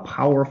about how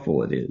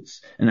powerful it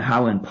is and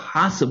how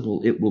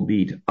impossible it will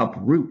be to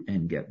uproot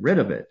and get rid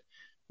of it,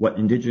 what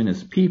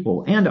indigenous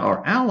people and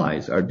our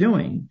allies are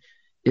doing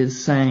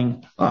is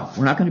saying,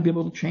 we're not going to be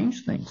able to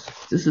change things.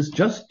 This is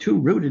just too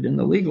rooted in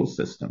the legal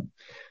system.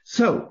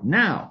 So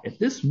now, at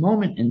this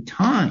moment in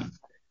time,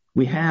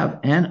 we have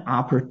an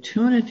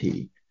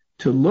opportunity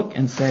to look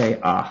and say,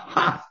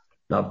 aha,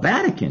 the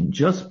Vatican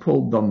just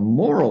pulled the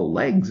moral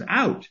legs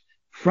out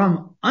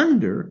from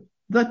under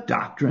the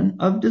doctrine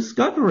of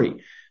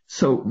discovery.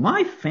 So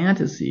my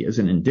fantasy as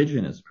an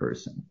indigenous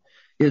person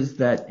is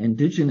that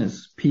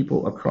indigenous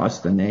people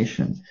across the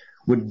nation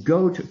would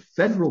go to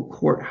federal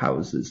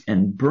courthouses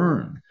and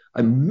burn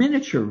a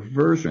miniature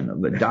version of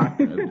the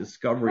doctrine of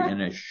discovery in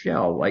a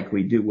shell like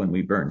we do when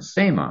we burn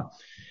SEMA,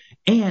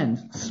 and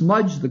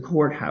smudge the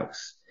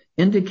courthouse,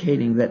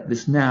 indicating that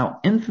this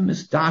now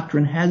infamous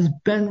doctrine has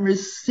been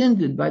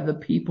rescinded by the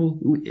people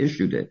who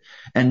issued it,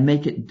 and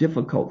make it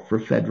difficult for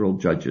federal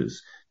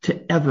judges to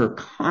ever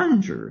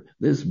conjure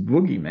this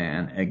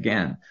boogeyman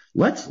again.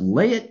 Let's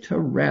lay it to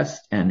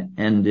rest and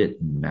end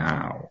it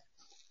now.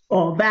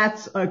 Oh,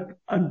 that's a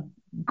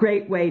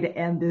great way to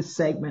end this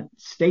segment.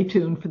 Stay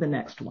tuned for the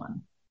next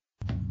one.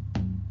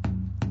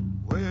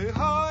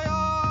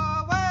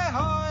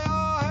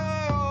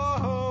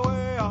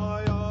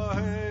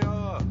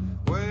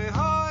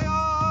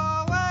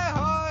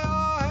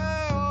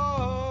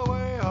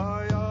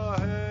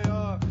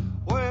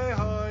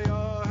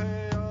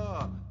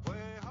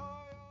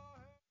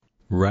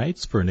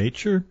 Rights for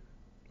nature?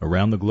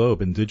 Around the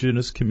globe,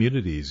 indigenous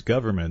communities,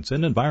 governments,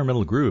 and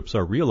environmental groups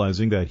are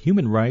realizing that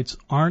human rights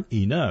aren't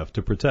enough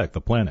to protect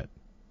the planet.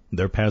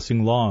 They're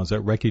passing laws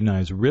that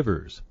recognize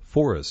rivers,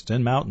 forests,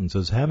 and mountains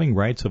as having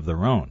rights of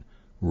their own,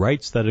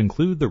 rights that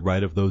include the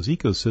right of those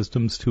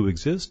ecosystems to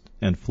exist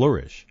and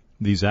flourish.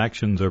 These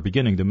actions are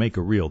beginning to make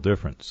a real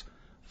difference.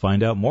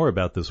 Find out more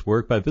about this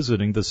work by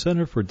visiting the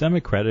Center for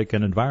Democratic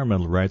and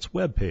Environmental Rights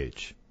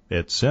webpage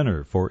at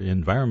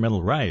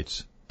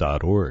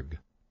centerforenvironmentalrights.org.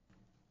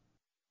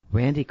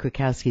 Randy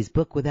Krakowski's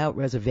book, Without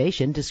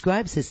Reservation,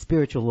 describes his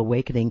spiritual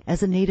awakening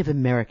as a Native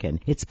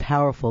American. It's a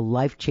powerful,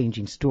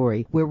 life-changing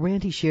story where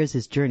Randy shares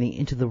his journey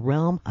into the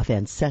realm of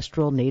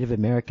ancestral Native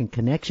American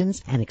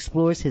connections and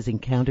explores his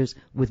encounters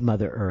with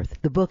Mother Earth.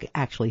 The book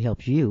actually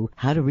helps you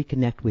how to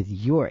reconnect with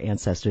your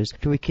ancestors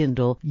to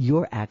rekindle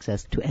your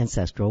access to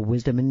ancestral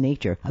wisdom and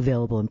nature.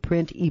 Available in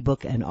print,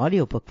 ebook, and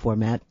audiobook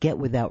format. Get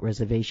Without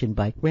Reservation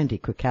by Randy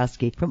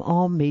Krakowski from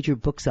all major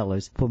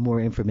booksellers. For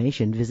more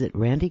information, visit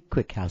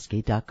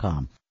randykrakowski.com.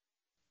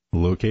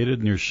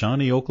 Located near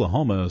Shawnee,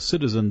 Oklahoma,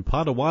 Citizen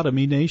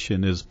Potawatomi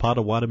Nation is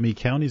Potawatomi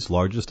County's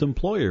largest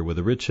employer with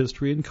a rich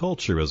history and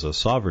culture as a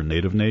sovereign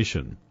Native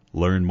nation.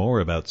 Learn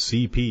more about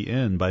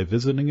CPN by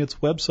visiting its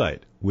website,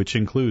 which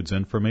includes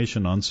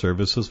information on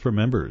services for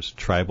members,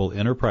 tribal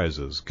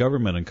enterprises,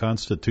 government and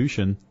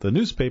constitution, the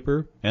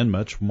newspaper, and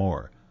much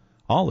more.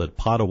 All at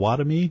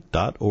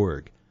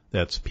Potawatomi.org.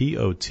 That's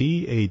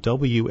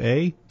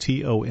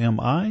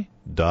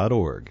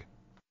Potawatomi.org.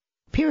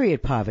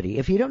 Period poverty.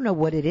 If you don't know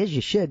what it is,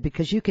 you should,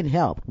 because you can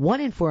help. 1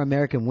 in 4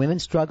 American women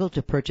struggle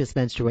to purchase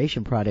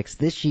menstruation products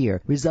this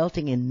year,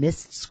 resulting in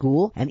missed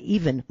school and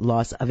even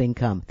loss of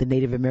income. The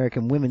Native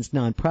American women's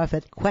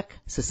nonprofit, Queck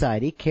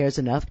Society, cares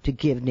enough to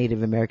give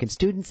Native American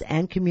students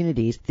and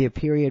communities their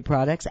period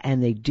products,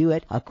 and they do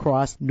it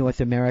across North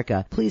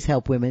America. Please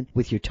help women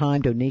with your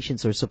time,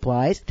 donations, or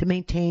supplies to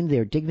maintain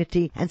their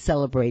dignity and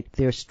celebrate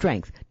their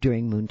strength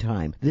during moon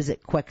time.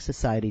 Visit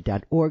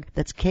quecksociety.org.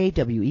 That's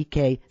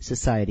Kwek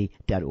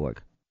Society.org.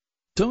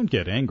 Don't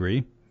get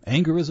angry.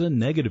 Anger is a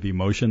negative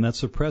emotion that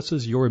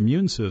suppresses your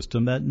immune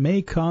system that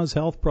may cause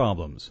health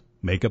problems.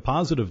 Make a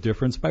positive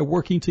difference by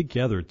working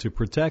together to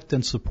protect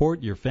and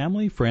support your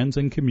family, friends,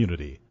 and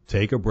community.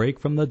 Take a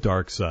break from the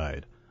dark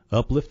side.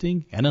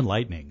 Uplifting and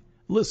enlightening.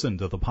 Listen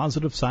to the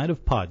positive side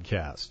of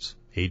podcasts.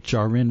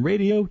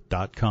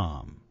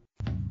 hrnradio.com.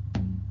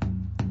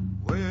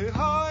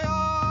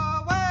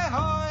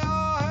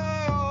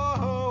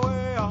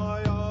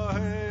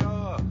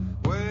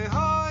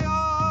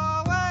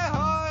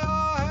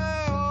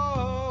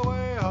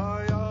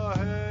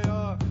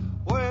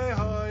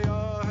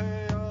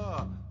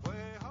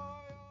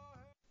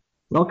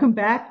 Welcome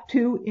back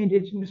to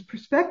Indigenous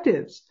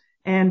Perspectives.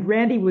 And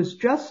Randy was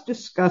just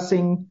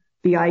discussing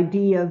the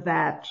idea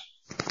that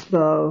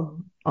the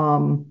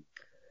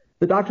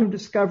Doctrine of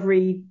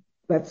Discovery,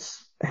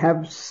 let's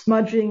have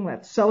smudging,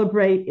 let's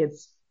celebrate.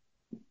 It's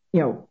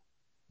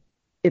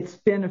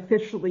been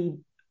officially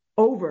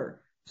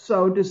over.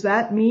 So does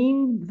that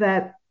mean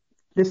that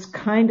this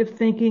kind of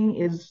thinking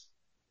is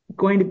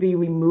going to be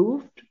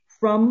removed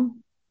from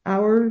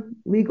our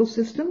legal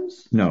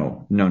systems?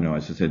 No.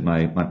 As I said,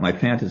 my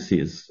fantasy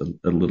is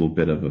a little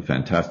bit of a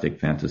fantastic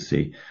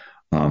fantasy.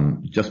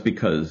 Just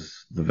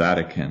because the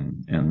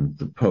Vatican and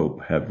the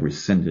Pope have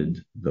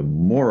rescinded the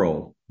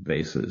moral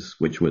basis,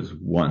 which was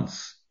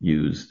once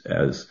used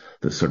as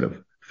the sort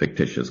of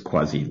fictitious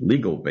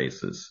quasi-legal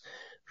basis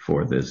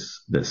for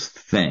this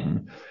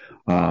thing,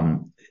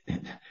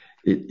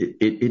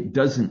 it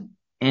doesn't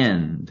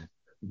end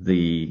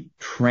the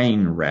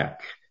train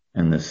wreck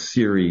and the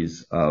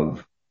series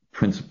of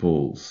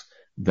principles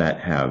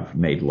that have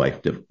made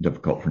life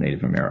difficult for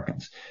Native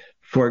Americans.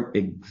 For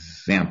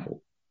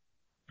example,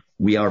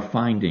 we are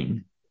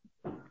finding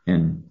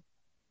in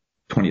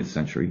 20th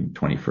century,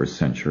 21st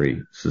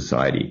century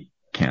society,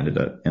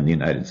 Canada and the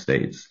United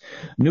States,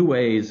 new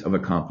ways of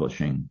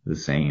accomplishing the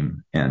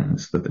same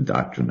ends that the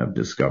Doctrine of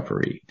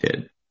Discovery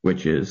did,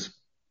 which is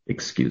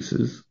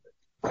excuses,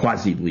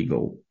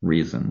 quasi-legal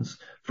reasons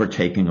for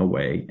taking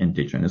away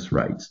indigenous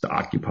rights to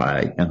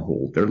occupy and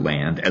hold their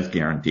land as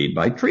guaranteed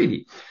by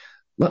treaty.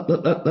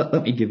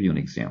 Let me give you an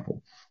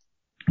example.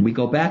 We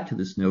go back to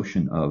this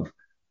notion of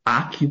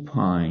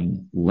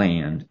occupying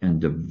land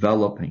and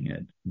developing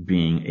it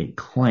being a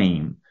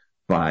claim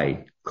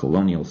by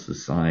colonial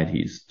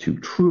societies to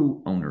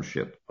true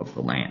ownership of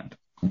the land.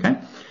 Okay?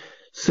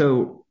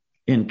 So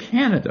in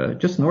Canada,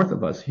 just north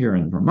of us here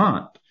in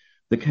Vermont,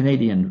 the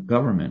Canadian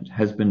government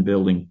has been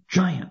building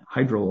giant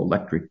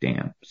hydroelectric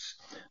dams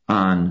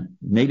on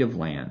native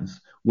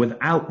lands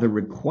without the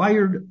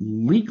required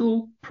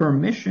legal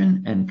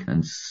permission and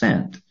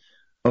consent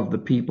of the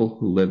people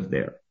who live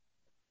there.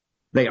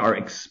 They are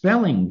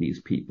expelling these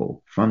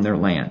people from their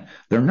land.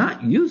 They're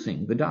not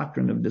using the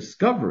Doctrine of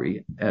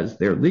Discovery as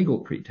their legal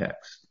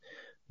pretext.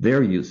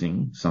 They're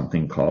using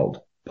something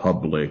called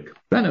public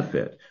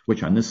benefit,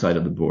 which on this side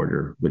of the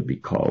border would be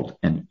called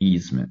an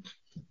easement.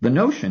 The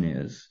notion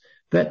is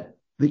that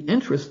the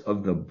interest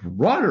of the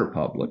broader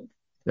public,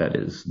 that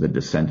is the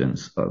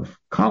descendants of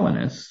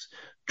colonists,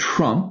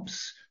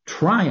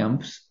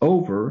 triumphs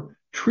over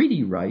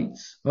treaty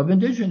rights of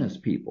indigenous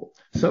people.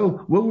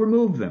 So we'll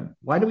remove them.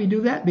 Why do we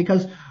do that?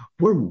 Because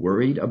we're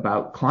worried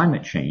about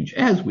climate change,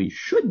 as we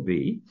should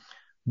be,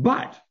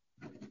 but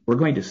we're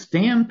going to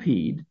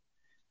stampede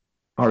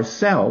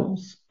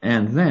ourselves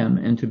and them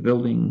into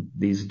building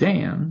these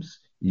dams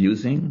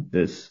using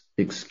this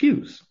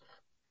excuse.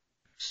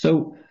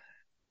 So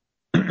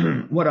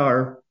what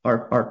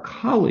our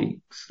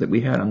colleagues that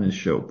we had on this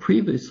show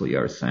previously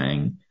are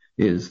saying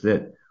is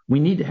that we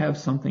need to have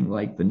something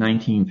like the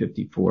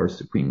 1954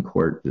 Supreme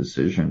Court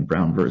decision,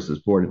 Brown versus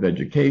Board of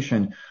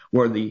Education,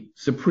 where the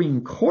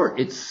Supreme Court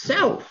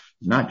itself,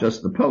 not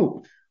just the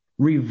Pope,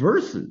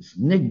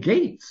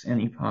 negates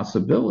any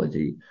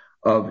possibility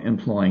of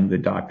employing the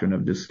Doctrine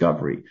of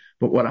Discovery.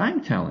 But what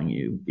I'm telling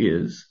you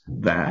is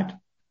that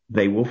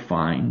they will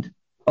find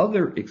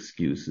other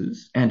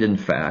excuses. And in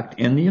fact,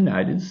 in the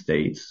United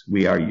States,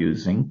 we are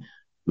using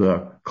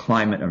the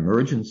climate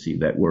emergency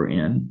that we're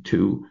in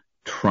to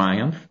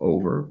triumph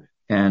over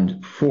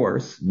and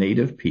force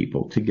Native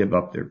people to give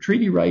up their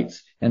treaty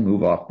rights and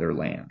move off their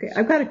land. Okay,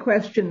 I've got a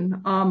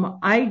question.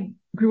 I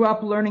grew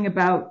up learning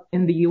about,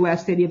 in the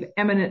U.S., the idea of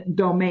eminent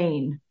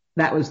domain.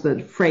 That was the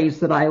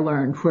phrase that I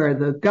learned, where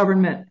the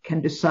government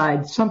can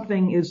decide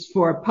something is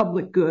for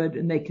public good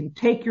and they can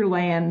take your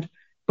land,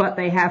 but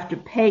they have to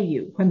pay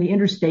you. When the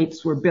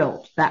interstates were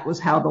built, that was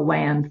how the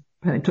land,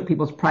 when they took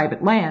people's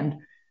private land,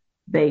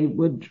 they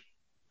would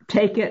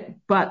take it,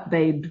 but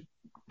they'd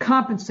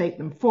compensate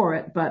them for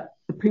it, but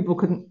the people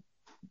couldn't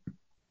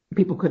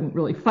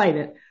really fight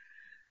it.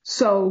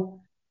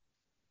 So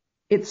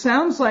it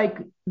sounds like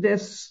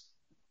this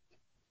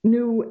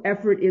new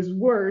effort is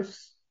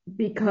worse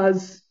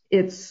because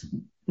it's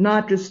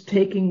not just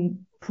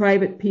taking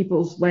private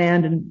people's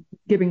land and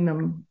giving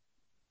them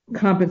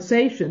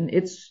compensation.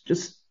 It's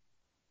just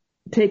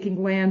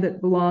taking land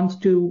that belongs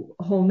to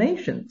whole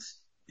nations.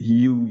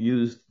 You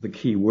used the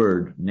key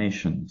word,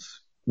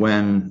 nations.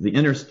 When the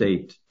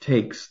interstate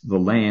takes the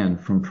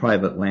land from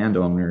private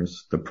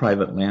landowners, the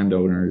private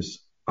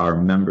landowners are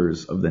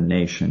members of the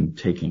nation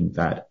taking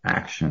that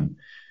action.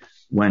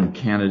 When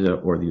Canada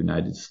or the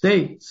United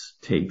States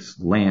takes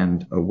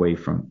land away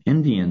from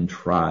Indian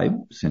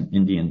tribes and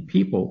Indian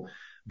people,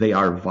 they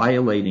are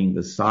violating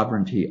the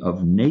sovereignty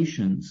of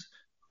nations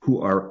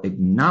who are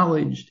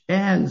acknowledged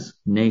as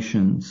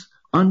nations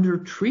under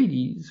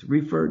treaties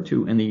referred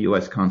to in the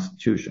U.S.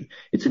 Constitution.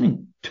 It's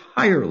an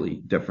entirely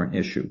different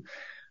issue.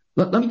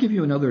 Let me give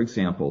you another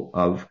example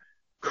of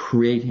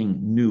creating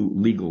new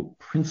legal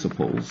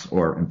principles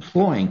or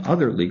employing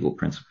other legal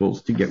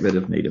principles to get rid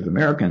of Native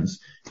Americans,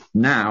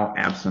 now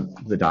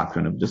absent the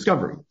Doctrine of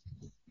Discovery.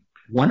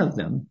 One of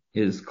them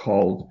is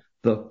called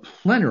the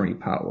plenary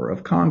power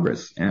of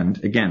Congress.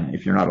 And again,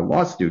 if you're not a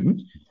law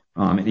student,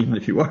 and even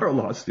if you are a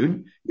law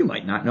student, you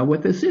might not know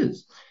what this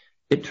is.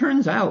 It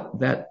turns out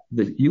that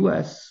the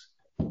U.S.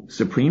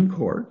 Supreme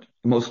Court,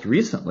 most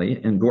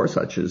recently in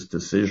Gorsuch's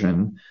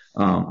decision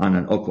on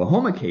an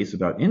Oklahoma case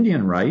about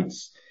Indian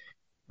rights,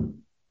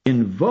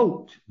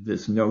 invoked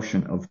this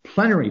notion of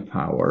plenary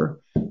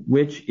power,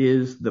 which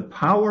is the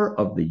power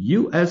of the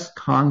U.S.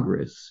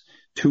 Congress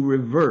to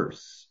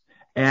reverse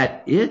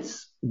at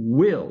its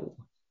will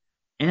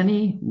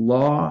any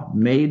law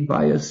made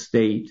by a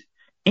state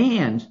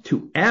and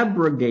to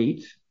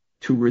abrogate,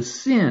 to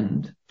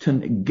rescind, to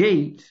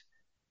negate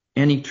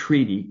any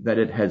treaty that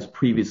it has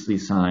previously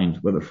signed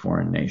with a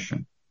foreign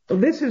nation. Well,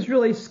 this is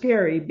really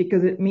scary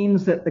because it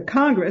means that the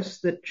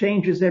Congress that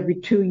changes every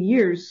 2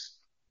 years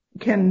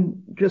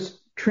can just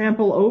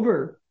trample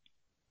over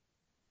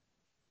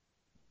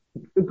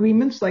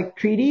agreements like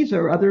treaties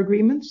or other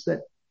agreements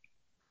that...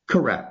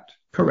 Correct.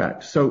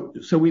 So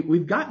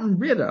we've gotten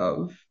rid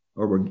of,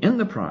 or we're in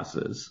the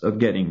process of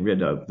getting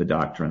rid of the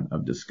doctrine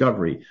of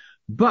discovery,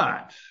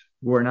 but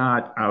we're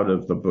not out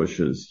of the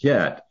bushes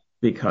yet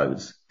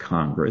because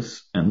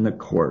Congress and the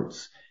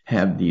courts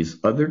have these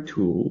other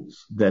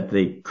tools that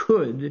they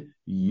could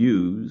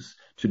use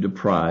to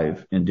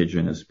deprive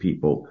indigenous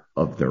people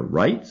of their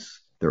rights,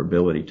 their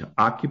ability to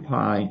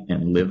occupy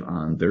and live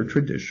on their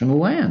traditional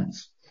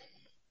lands.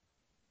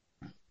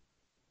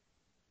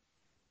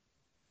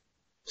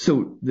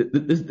 So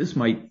this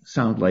might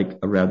sound like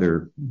a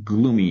rather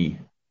gloomy,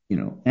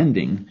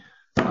 ending,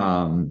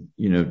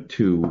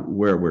 to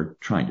where we're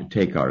trying to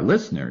take our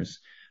listeners.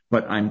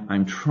 But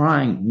I'm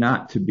trying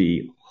not to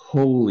be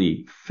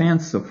wholly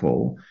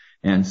fanciful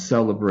and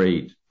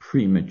celebrate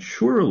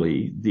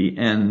prematurely the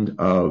end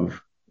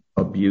of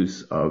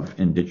abuse of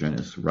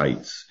indigenous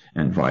rights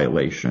and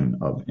violation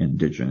of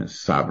indigenous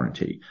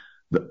sovereignty.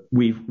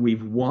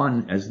 We've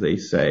won, as they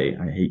say.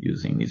 I hate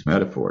using these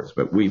metaphors,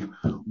 but we've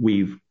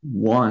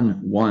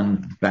won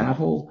one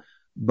battle,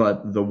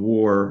 but the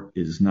war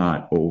is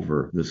not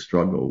over. The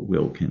struggle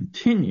will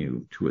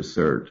continue to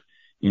assert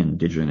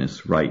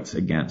indigenous rights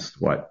against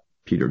what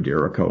Peter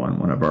Derico on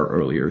one of our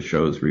earlier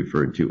shows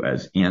referred to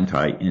as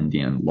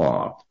anti-Indian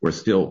law. We're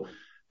still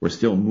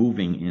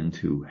moving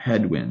into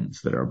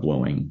headwinds that are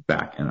blowing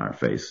back in our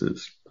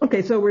faces.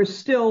 Okay, so we're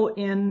still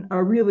in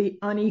a really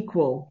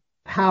unequal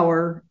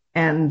power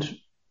and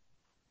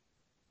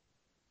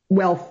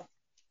wealth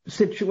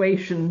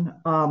situation,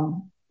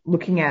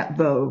 looking at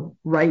the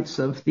rights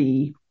of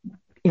the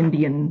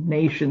Indian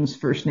nations,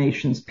 First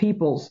Nations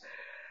peoples.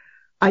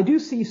 I do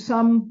see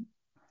some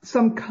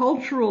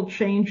cultural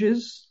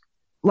changes,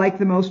 like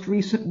the most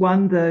recent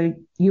one,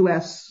 the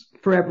U.S.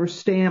 Forever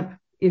stamp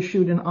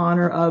issued in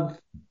honor of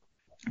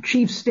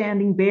Chief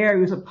Standing Bear.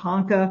 He was a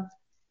Ponca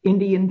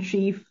Indian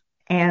chief,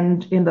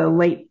 and in the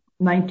late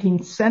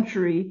 19th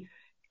century,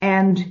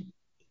 and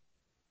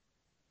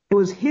it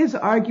was his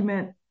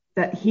argument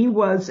that he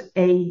was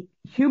a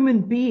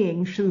human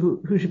being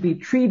who should be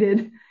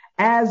treated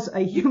as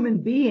a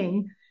human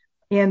being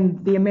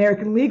in the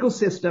American legal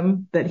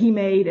system that he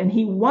made, and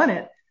he won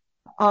it.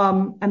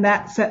 And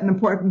that set an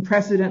important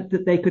precedent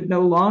that they could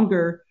no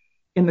longer,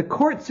 in the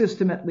court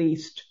system at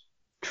least,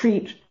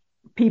 treat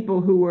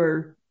people who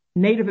were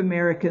Native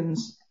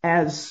Americans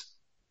as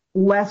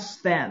less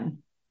than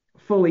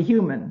fully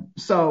human.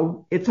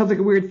 So it sounds like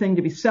a weird thing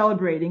to be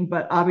celebrating,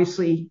 but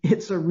obviously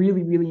it's a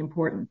really, really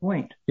important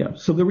point. Yeah.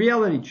 So the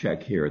reality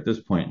check here at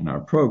this point in our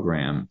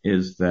program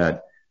is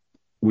that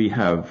we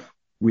have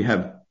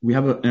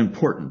an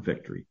important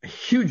victory, a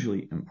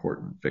hugely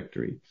important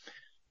victory,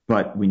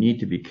 but we need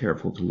to be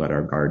careful to let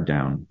our guard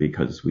down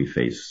because we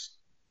face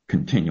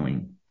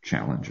continuing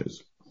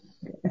challenges.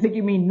 I think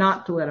you mean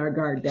not to let our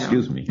guard down.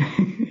 Excuse me.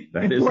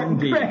 That is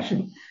indeed.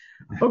 Correction.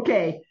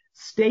 Okay.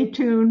 Stay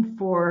tuned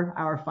for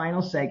our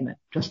final segment.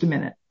 Just a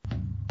minute.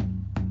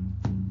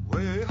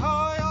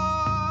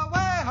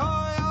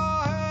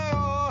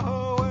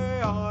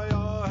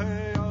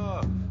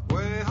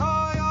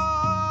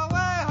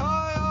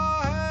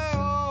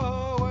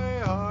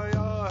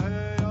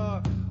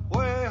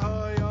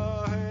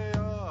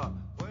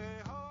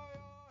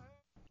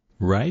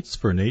 Rights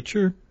for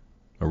nature?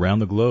 Around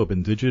the globe,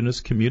 indigenous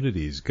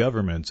communities,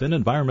 governments, and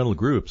environmental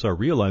groups are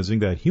realizing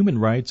that human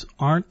rights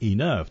aren't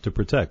enough to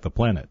protect the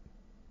planet.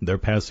 They're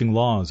passing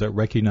laws that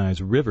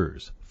recognize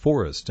rivers,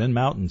 forests, and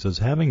mountains as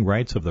having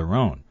rights of their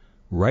own,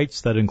 rights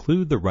that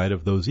include the right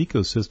of those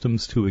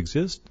ecosystems to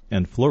exist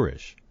and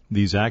flourish.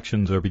 These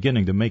actions are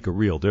beginning to make a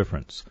real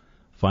difference.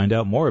 Find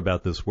out more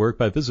about this work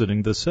by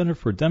visiting the Center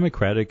for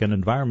Democratic and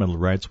Environmental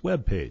Rights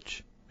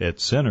webpage at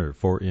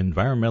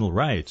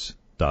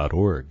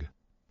centerforenvironmentalrights.org.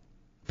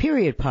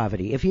 Period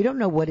poverty. If you don't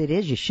know what it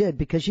is, you should,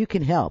 because you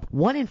can help.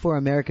 1 in 4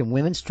 American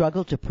women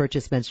struggle to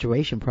purchase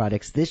menstruation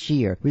products this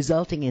year,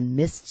 resulting in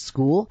missed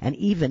school and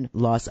even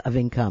loss of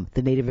income.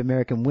 The Native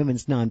American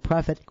women's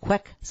nonprofit,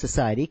 Queck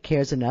Society,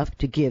 cares enough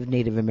to give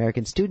Native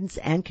American students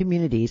and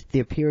communities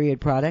their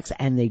period products,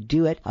 and they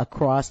do it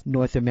across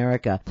North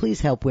America. Please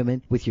help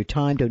women with your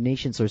time,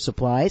 donations, or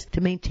supplies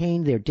to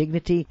maintain their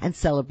dignity and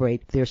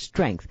celebrate their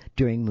strength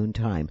during moon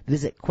time.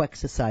 Visit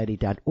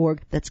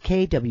quecksociety.org. That's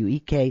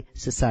KWEK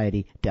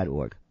Society.org.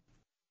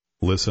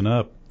 Listen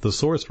up. The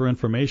source for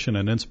information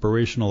and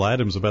inspirational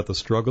items about the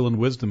struggle and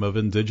wisdom of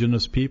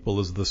indigenous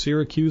people is the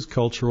Syracuse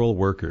Cultural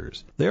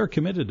Workers. They are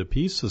committed to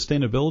peace,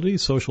 sustainability,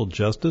 social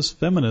justice,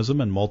 feminism,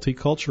 and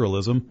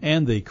multiculturalism,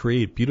 and they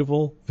create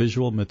beautiful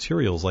visual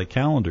materials like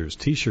calendars,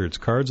 t-shirts,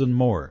 cards, and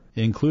more,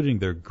 including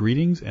their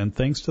Greetings and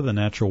Thanks to the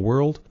Natural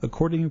World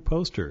accordion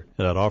poster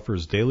that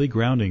offers daily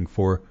grounding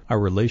for our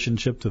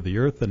relationship to the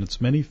earth and its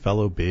many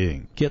fellow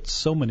beings. Get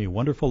so many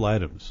wonderful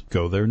items.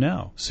 Go there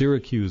now.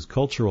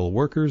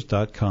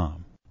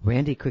 SyracuseCulturalWorkers.com.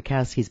 Randy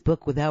Krakowski's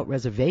book, Without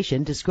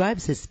Reservation,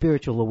 describes his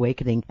spiritual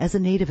awakening as a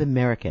Native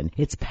American.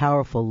 It's a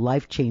powerful,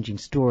 life-changing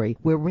story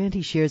where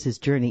Randy shares his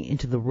journey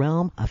into the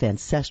realm of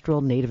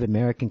ancestral Native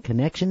American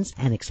connections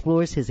and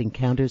explores his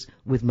encounters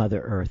with Mother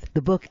Earth.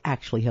 The book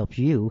actually helps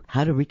you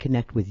how to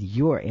reconnect with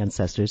your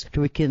ancestors to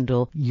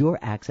rekindle your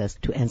access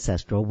to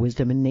ancestral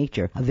wisdom and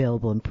nature.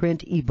 Available in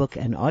print, ebook,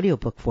 and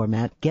audiobook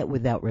format. Get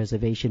Without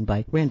Reservation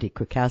by Randy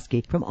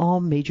Krakowski from all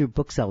major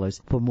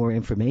booksellers. For more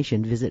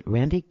information, visit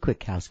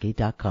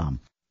randykrakowski.com.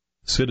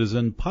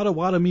 Citizen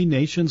Potawatomi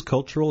Nation's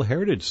Cultural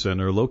Heritage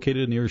Center,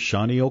 located near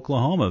Shawnee,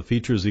 Oklahoma,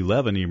 features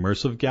 11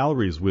 immersive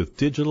galleries with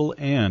digital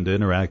and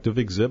interactive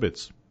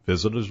exhibits.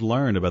 Visitors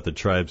learn about the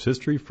tribe's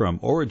history from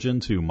origin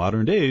to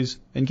modern days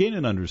and gain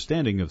an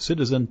understanding of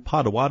Citizen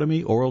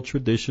Potawatomi oral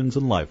traditions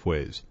and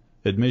lifeways.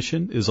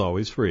 Admission is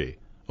always free.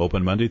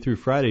 Open Monday through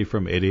Friday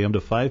from 8 a.m. to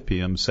 5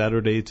 p.m.,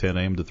 Saturday 10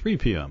 a.m. to 3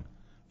 p.m.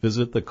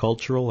 Visit the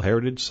Cultural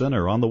Heritage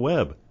Center on the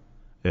web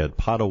at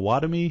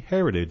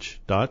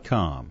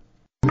PotawatomiHeritage.com.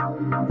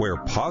 Where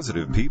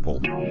positive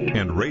people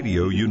and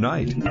radio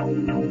unite.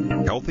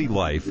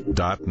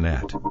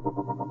 HealthyLife.net.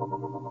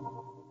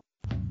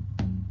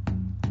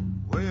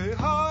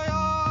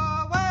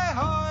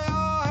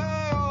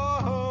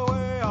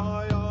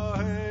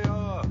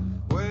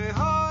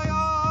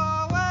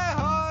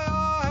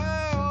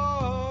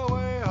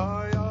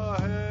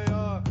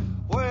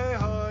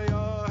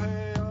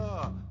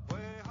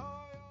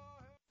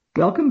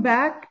 Welcome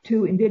back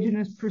to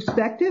Indigenous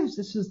Perspectives.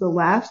 This is the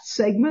last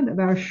segment of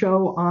our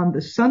show on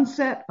the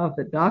sunset of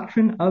the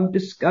Doctrine of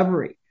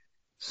Discovery.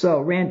 So,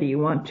 Randy, you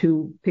want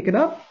to pick it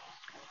up?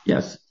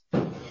 Yes.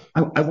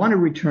 I want to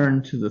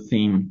return to the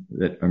theme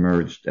that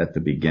emerged at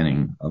the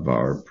beginning of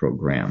our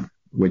program,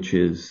 which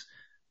is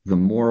the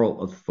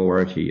moral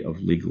authority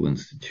of legal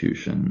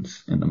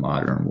institutions in the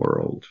modern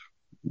world.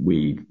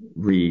 We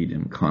read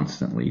and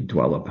constantly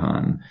dwell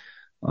upon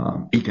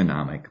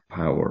economic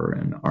power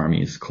and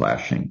armies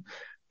clashing,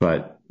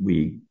 but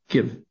we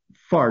give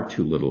far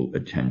too little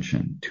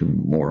attention to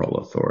moral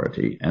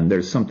authority. And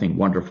there's something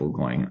wonderful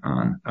going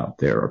on out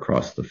there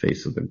across the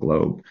face of the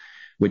globe,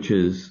 which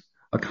is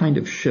a kind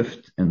of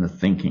shift in the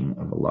thinking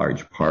of a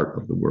large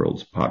part of the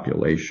world's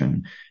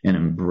population, an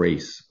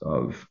embrace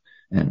of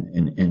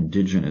an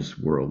indigenous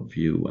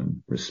worldview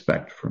and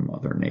respect for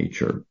Mother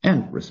Nature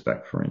and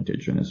respect for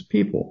indigenous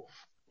people.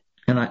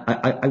 And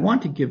I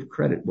want to give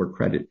credit where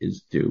credit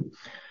is due.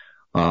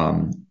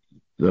 The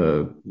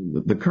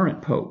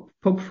current Pope,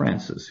 Pope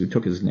Francis, who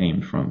took his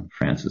name from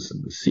Francis of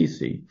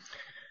Assisi,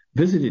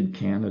 visited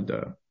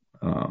Canada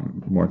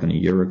more than a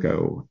year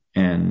ago,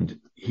 and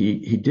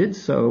he did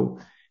so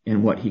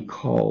in what he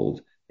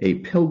called a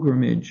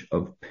pilgrimage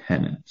of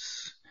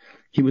penance.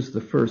 He was the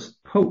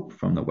first Pope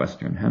from the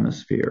Western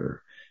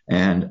Hemisphere,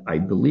 and I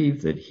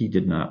believe that he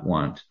did not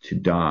want to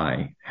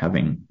die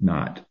having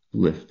not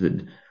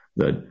lifted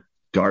the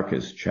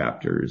darkest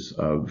chapters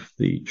of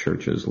the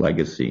church's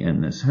legacy in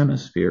this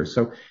hemisphere.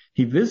 So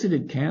he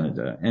visited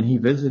Canada, and he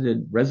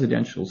visited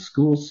residential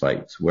school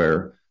sites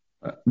where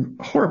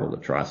horrible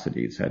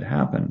atrocities had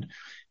happened.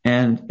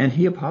 And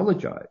he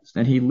apologized,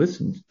 and he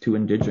listened to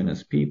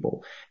indigenous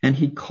people, and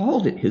he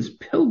called it his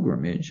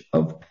pilgrimage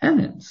of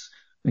penance.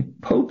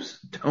 Like, popes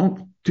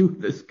don't do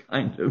this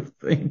kind of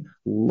thing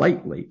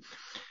lightly.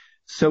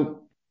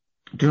 So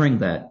during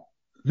that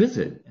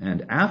visit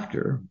and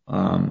after,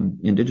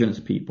 indigenous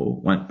people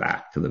went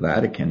back to the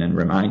Vatican and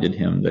reminded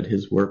him that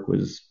his work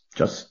was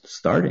just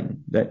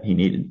starting, that he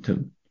needed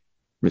to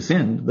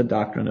rescind the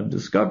doctrine of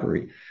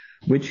discovery,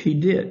 which he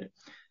did.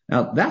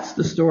 Now, that's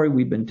the story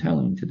we've been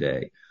telling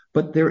today.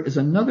 But there is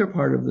another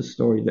part of the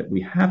story that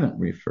we haven't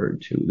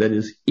referred to that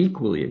is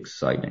equally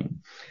exciting.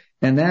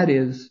 And that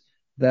is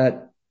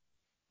that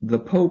the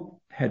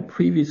Pope had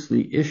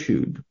previously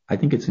issued, I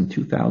think it's in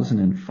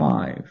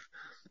 2005,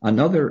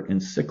 another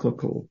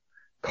encyclical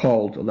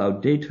called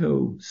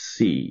Laudato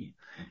Si.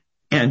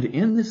 And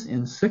in this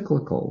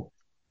encyclical,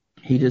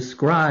 he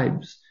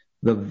describes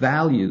the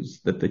values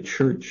that the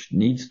church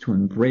needs to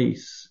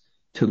embrace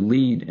to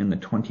lead in the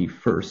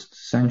 21st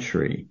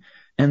century.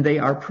 And they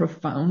are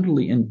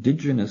profoundly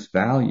indigenous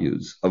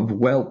values of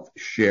wealth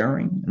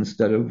sharing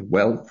instead of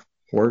wealth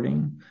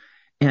hoarding.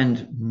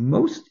 And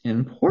most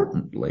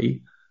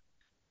importantly,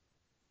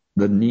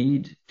 the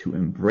need to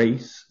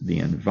embrace the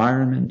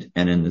environment,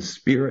 and in the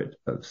spirit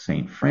of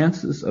St.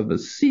 Francis of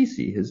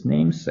Assisi, his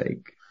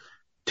namesake,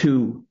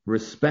 to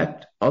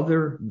respect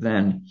other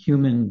than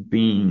human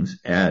beings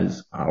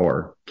as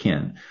our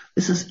kin.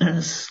 This is an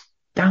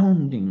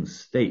astounding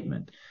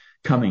statement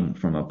coming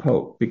from a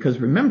pope, because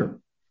remember,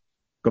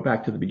 go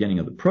back to the beginning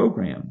of the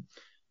program,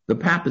 the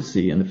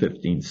papacy in the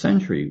 15th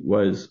century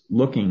was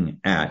looking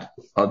at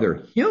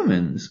other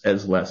humans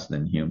as less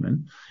than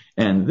human,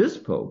 and this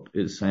pope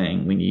is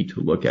saying we need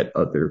to look at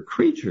other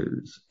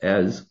creatures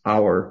as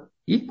our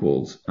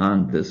equals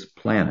on this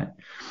planet.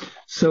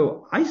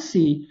 So I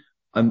see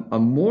a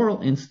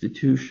moral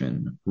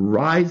institution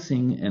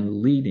rising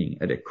and leading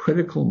at a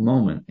critical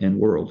moment in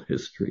world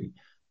history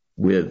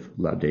with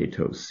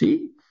Laudato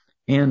Si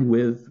and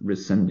with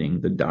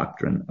rescinding the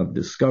doctrine of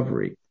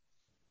discovery.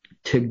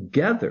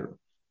 Together,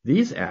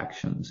 these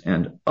actions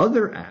and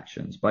other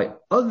actions by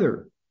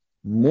other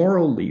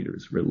moral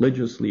leaders,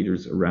 religious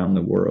leaders around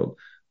the world,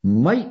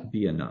 might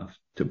be enough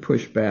to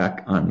push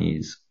back on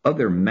these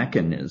other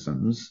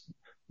mechanisms,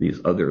 these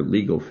other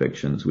legal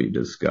fictions we've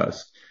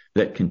discussed,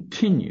 that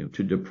continue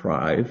to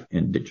deprive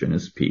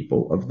indigenous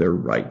people of their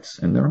rights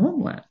and their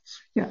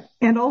homelands. Yeah,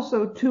 and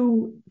also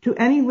to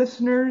any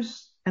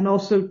listeners, and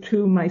also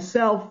to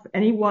myself,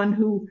 anyone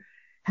who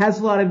has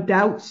a lot of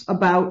doubts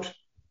about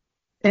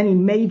any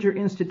major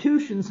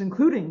institutions,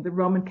 including the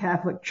Roman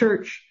Catholic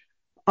Church,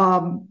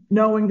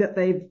 knowing that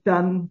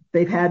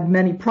they've had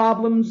many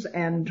problems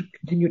and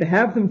continue to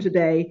have them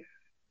today.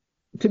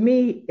 To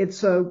me,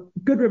 it's a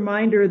good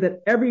reminder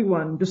that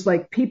everyone, just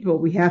like people,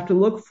 we have to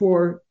look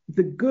for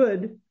the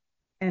good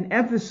and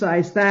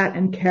emphasize that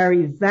and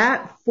carry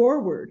that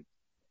forward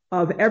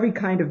of every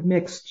kind of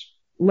mixed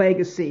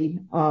legacy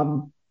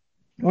or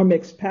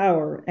mixed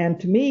power. And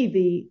to me,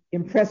 the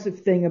impressive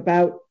thing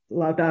about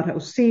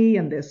Laudato Si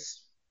and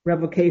this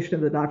revocation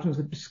of the doctrines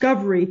of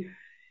discovery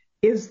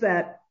is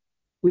that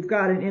we've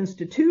got an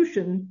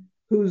institution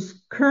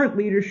whose current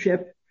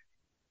leadership,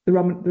 the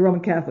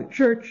Roman Catholic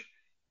Church,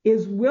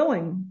 is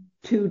willing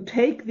to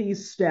take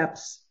these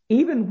steps,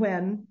 even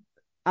when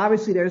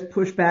obviously there's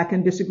pushback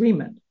and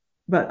disagreement.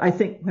 But I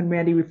think when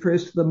Randy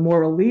refers to the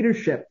moral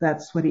leadership,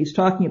 that's what he's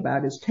talking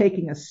about, is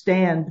taking a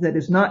stand that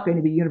is not going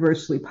to be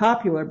universally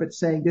popular, but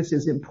saying this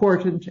is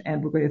important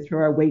and we're going to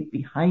throw our weight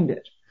behind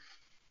it.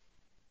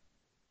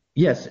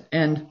 Yes,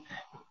 and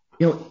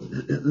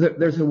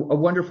there's a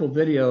wonderful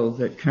video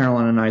that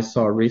Carolyn and I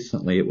saw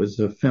recently. It was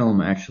a film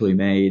actually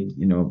made,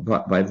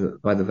 by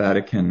the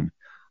Vatican.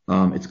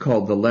 It's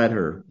called The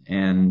Letter,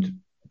 and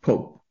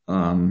Pope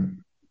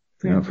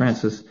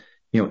Francis,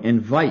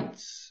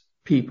 invites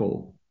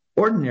people,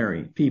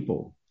 ordinary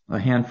people, a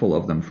handful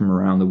of them from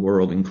around the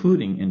world,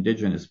 including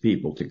indigenous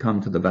people, to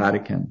come to the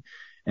Vatican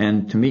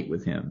and to meet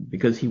with him,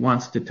 because he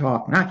wants to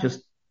talk not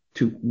just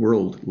to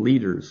world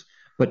leaders,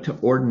 but to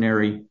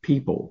ordinary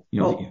people.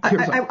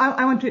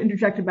 I want to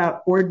interject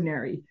about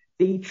ordinary.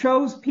 The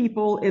chose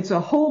people, it's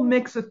a whole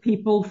mix of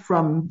people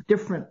from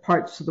different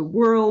parts of the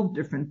world,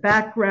 different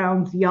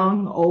backgrounds,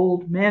 young,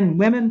 old, men,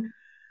 women,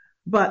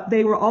 but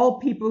they were all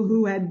people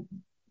who had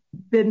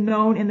been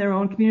known in their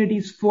own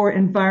communities for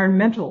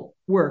environmental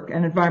work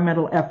and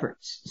environmental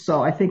efforts.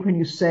 So I think when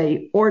you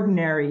say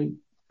ordinary,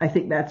 I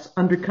think that's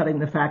undercutting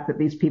the fact that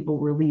these people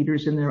were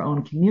leaders in their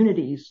own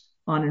communities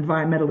on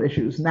environmental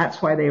issues, and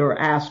that's why they were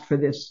asked for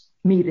this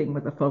meeting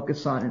with a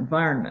focus on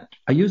environment.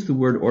 I use the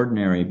word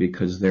ordinary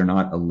because they're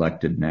not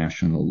elected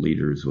national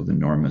leaders with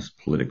enormous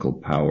political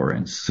power,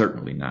 and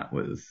certainly not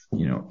with,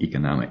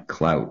 economic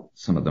clout.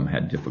 Some of them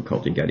had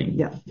difficulty getting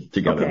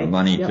together the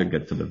money to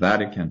get to the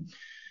Vatican.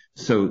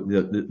 So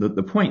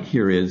the point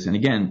here is, and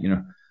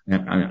again,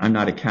 I'm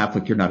not a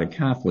Catholic, you're not a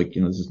Catholic,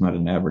 this is not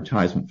an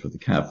advertisement for the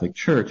Catholic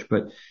Church,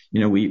 but,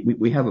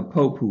 we have a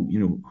Pope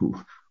who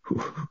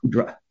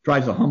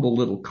drives a humble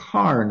little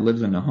car and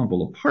lives in a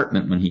humble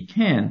apartment when he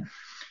can.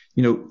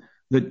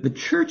 The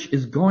church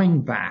is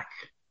going back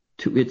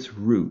to its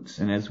roots.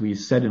 And as we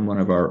said in one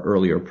of our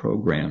earlier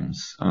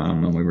programs,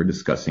 when we were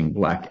discussing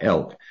black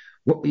elk,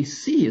 what we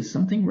see is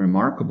something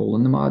remarkable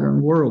in the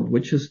modern world,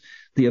 which is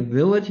the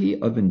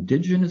ability of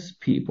indigenous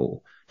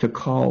people to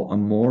call a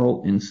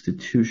moral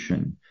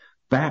institution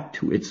back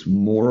to its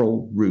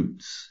moral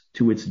roots,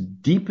 to its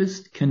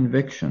deepest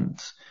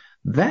convictions.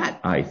 That,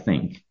 I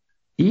think,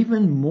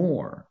 even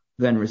more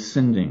than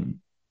rescinding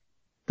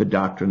the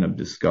doctrine of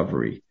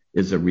discovery,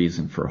 is a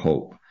reason for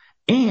hope.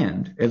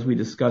 And, as we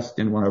discussed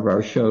in one of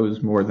our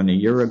shows more than a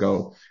year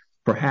ago,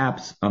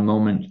 perhaps a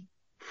moment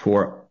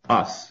for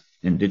us,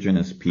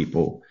 indigenous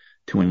people,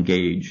 to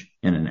engage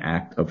in an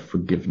act of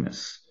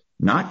forgiveness.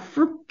 Not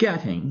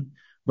forgetting,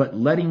 but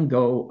letting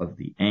go of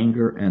the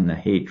anger and the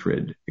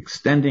hatred,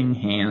 extending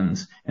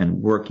hands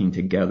and working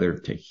together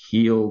to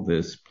heal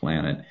this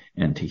planet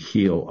and to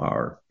heal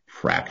our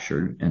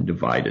fractured and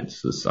divided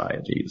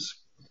societies.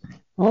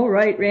 All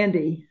right,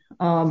 Randy.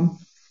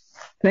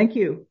 Thank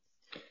you.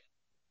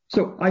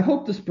 So I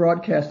hope this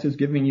broadcast is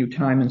giving you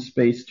time and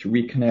space to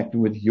reconnect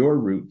with your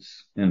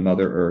roots in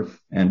Mother Earth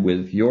and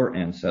with your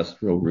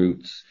ancestral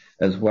roots,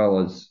 as well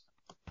as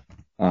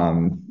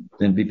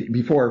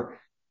before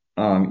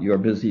your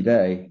busy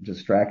day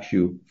distracts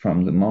you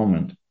from the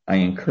moment. I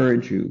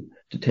encourage you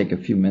to take a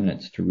few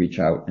minutes to reach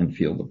out and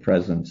feel the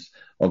presence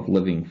of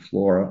living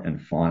flora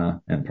and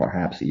fauna, and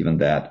perhaps even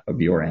that of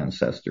your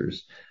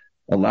ancestors.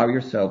 Allow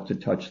yourself to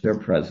touch their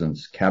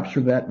presence,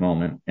 capture that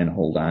moment, and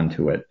hold on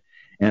to it.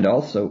 And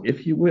also,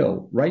 if you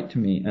will, write to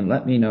me and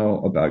let me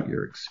know about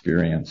your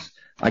experience.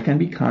 I can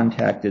be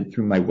contacted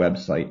through my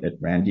website at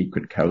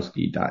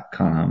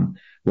randykwiatkowski.com,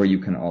 where you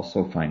can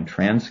also find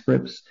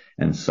transcripts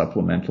and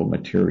supplemental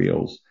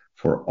materials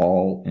for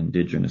all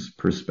Indigenous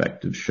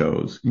Perspective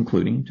shows,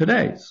 including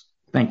today's.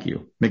 Thank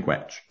you.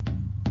 Miigwech.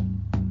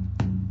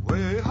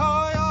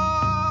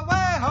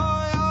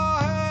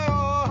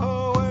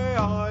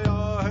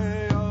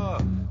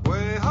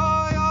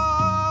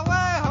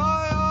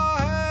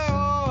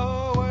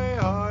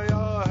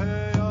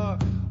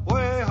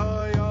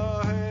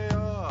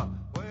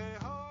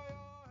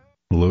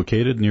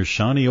 Located near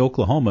Shawnee,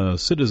 Oklahoma,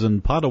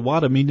 Citizen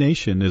Potawatomi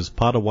Nation is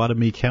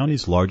Potawatomi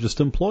County's largest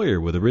employer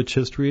with a rich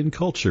history and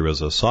culture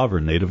as a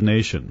sovereign Native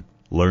nation.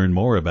 Learn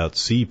more about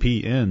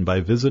CPN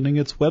by visiting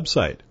its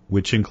website,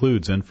 which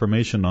includes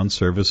information on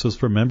services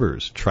for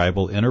members,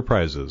 tribal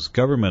enterprises,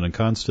 government and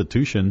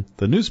constitution,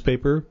 the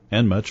newspaper,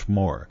 and much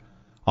more.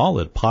 All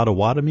at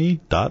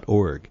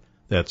Potawatomi.org.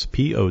 That's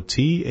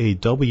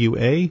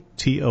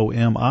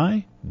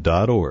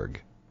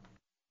Potawatomi.org.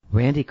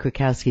 Randy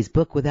Krakowski's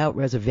book, Without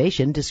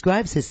Reservation,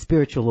 describes his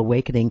spiritual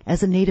awakening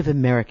as a Native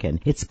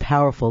American. It's a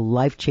powerful,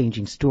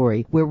 life-changing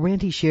story where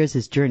Randy shares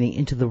his journey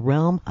into the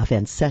realm of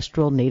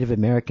ancestral Native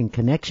American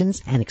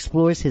connections and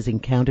explores his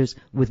encounters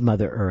with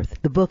Mother Earth.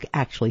 The book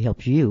actually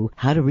helps you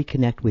how to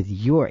reconnect with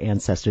your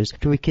ancestors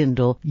to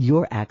rekindle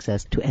your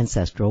access to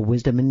ancestral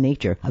wisdom and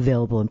nature.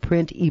 Available in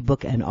print,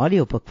 ebook, and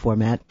audiobook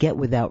format. Get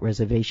Without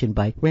Reservation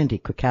by Randy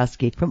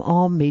Krakowski from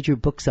all major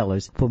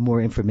booksellers. For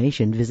more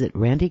information, visit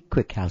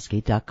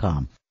randykrakowski.com.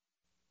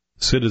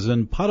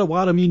 Citizen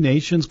Potawatomi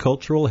Nation's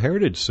Cultural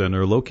Heritage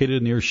Center,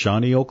 located near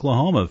Shawnee,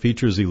 Oklahoma,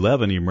 features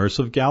 11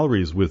 immersive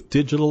galleries with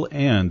digital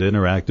and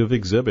interactive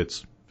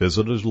exhibits.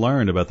 Visitors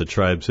learn about the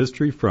tribe's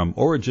history from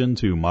origin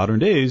to modern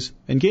days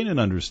and gain an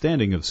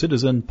understanding of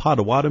Citizen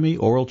Potawatomi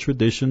oral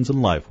traditions and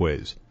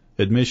lifeways.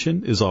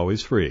 Admission is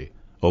always free.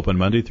 Open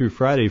Monday through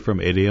Friday from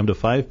 8 a.m. to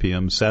 5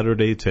 p.m.,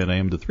 Saturday 10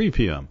 a.m. to 3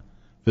 p.m.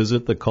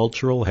 Visit the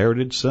Cultural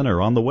Heritage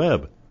Center on the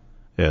web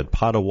at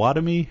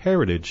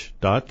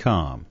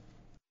PotawatomiHeritage.com.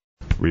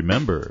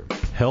 Remember,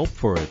 help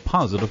for a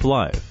positive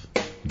life.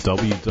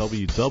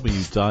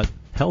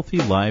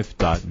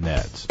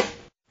 www.healthylife.net.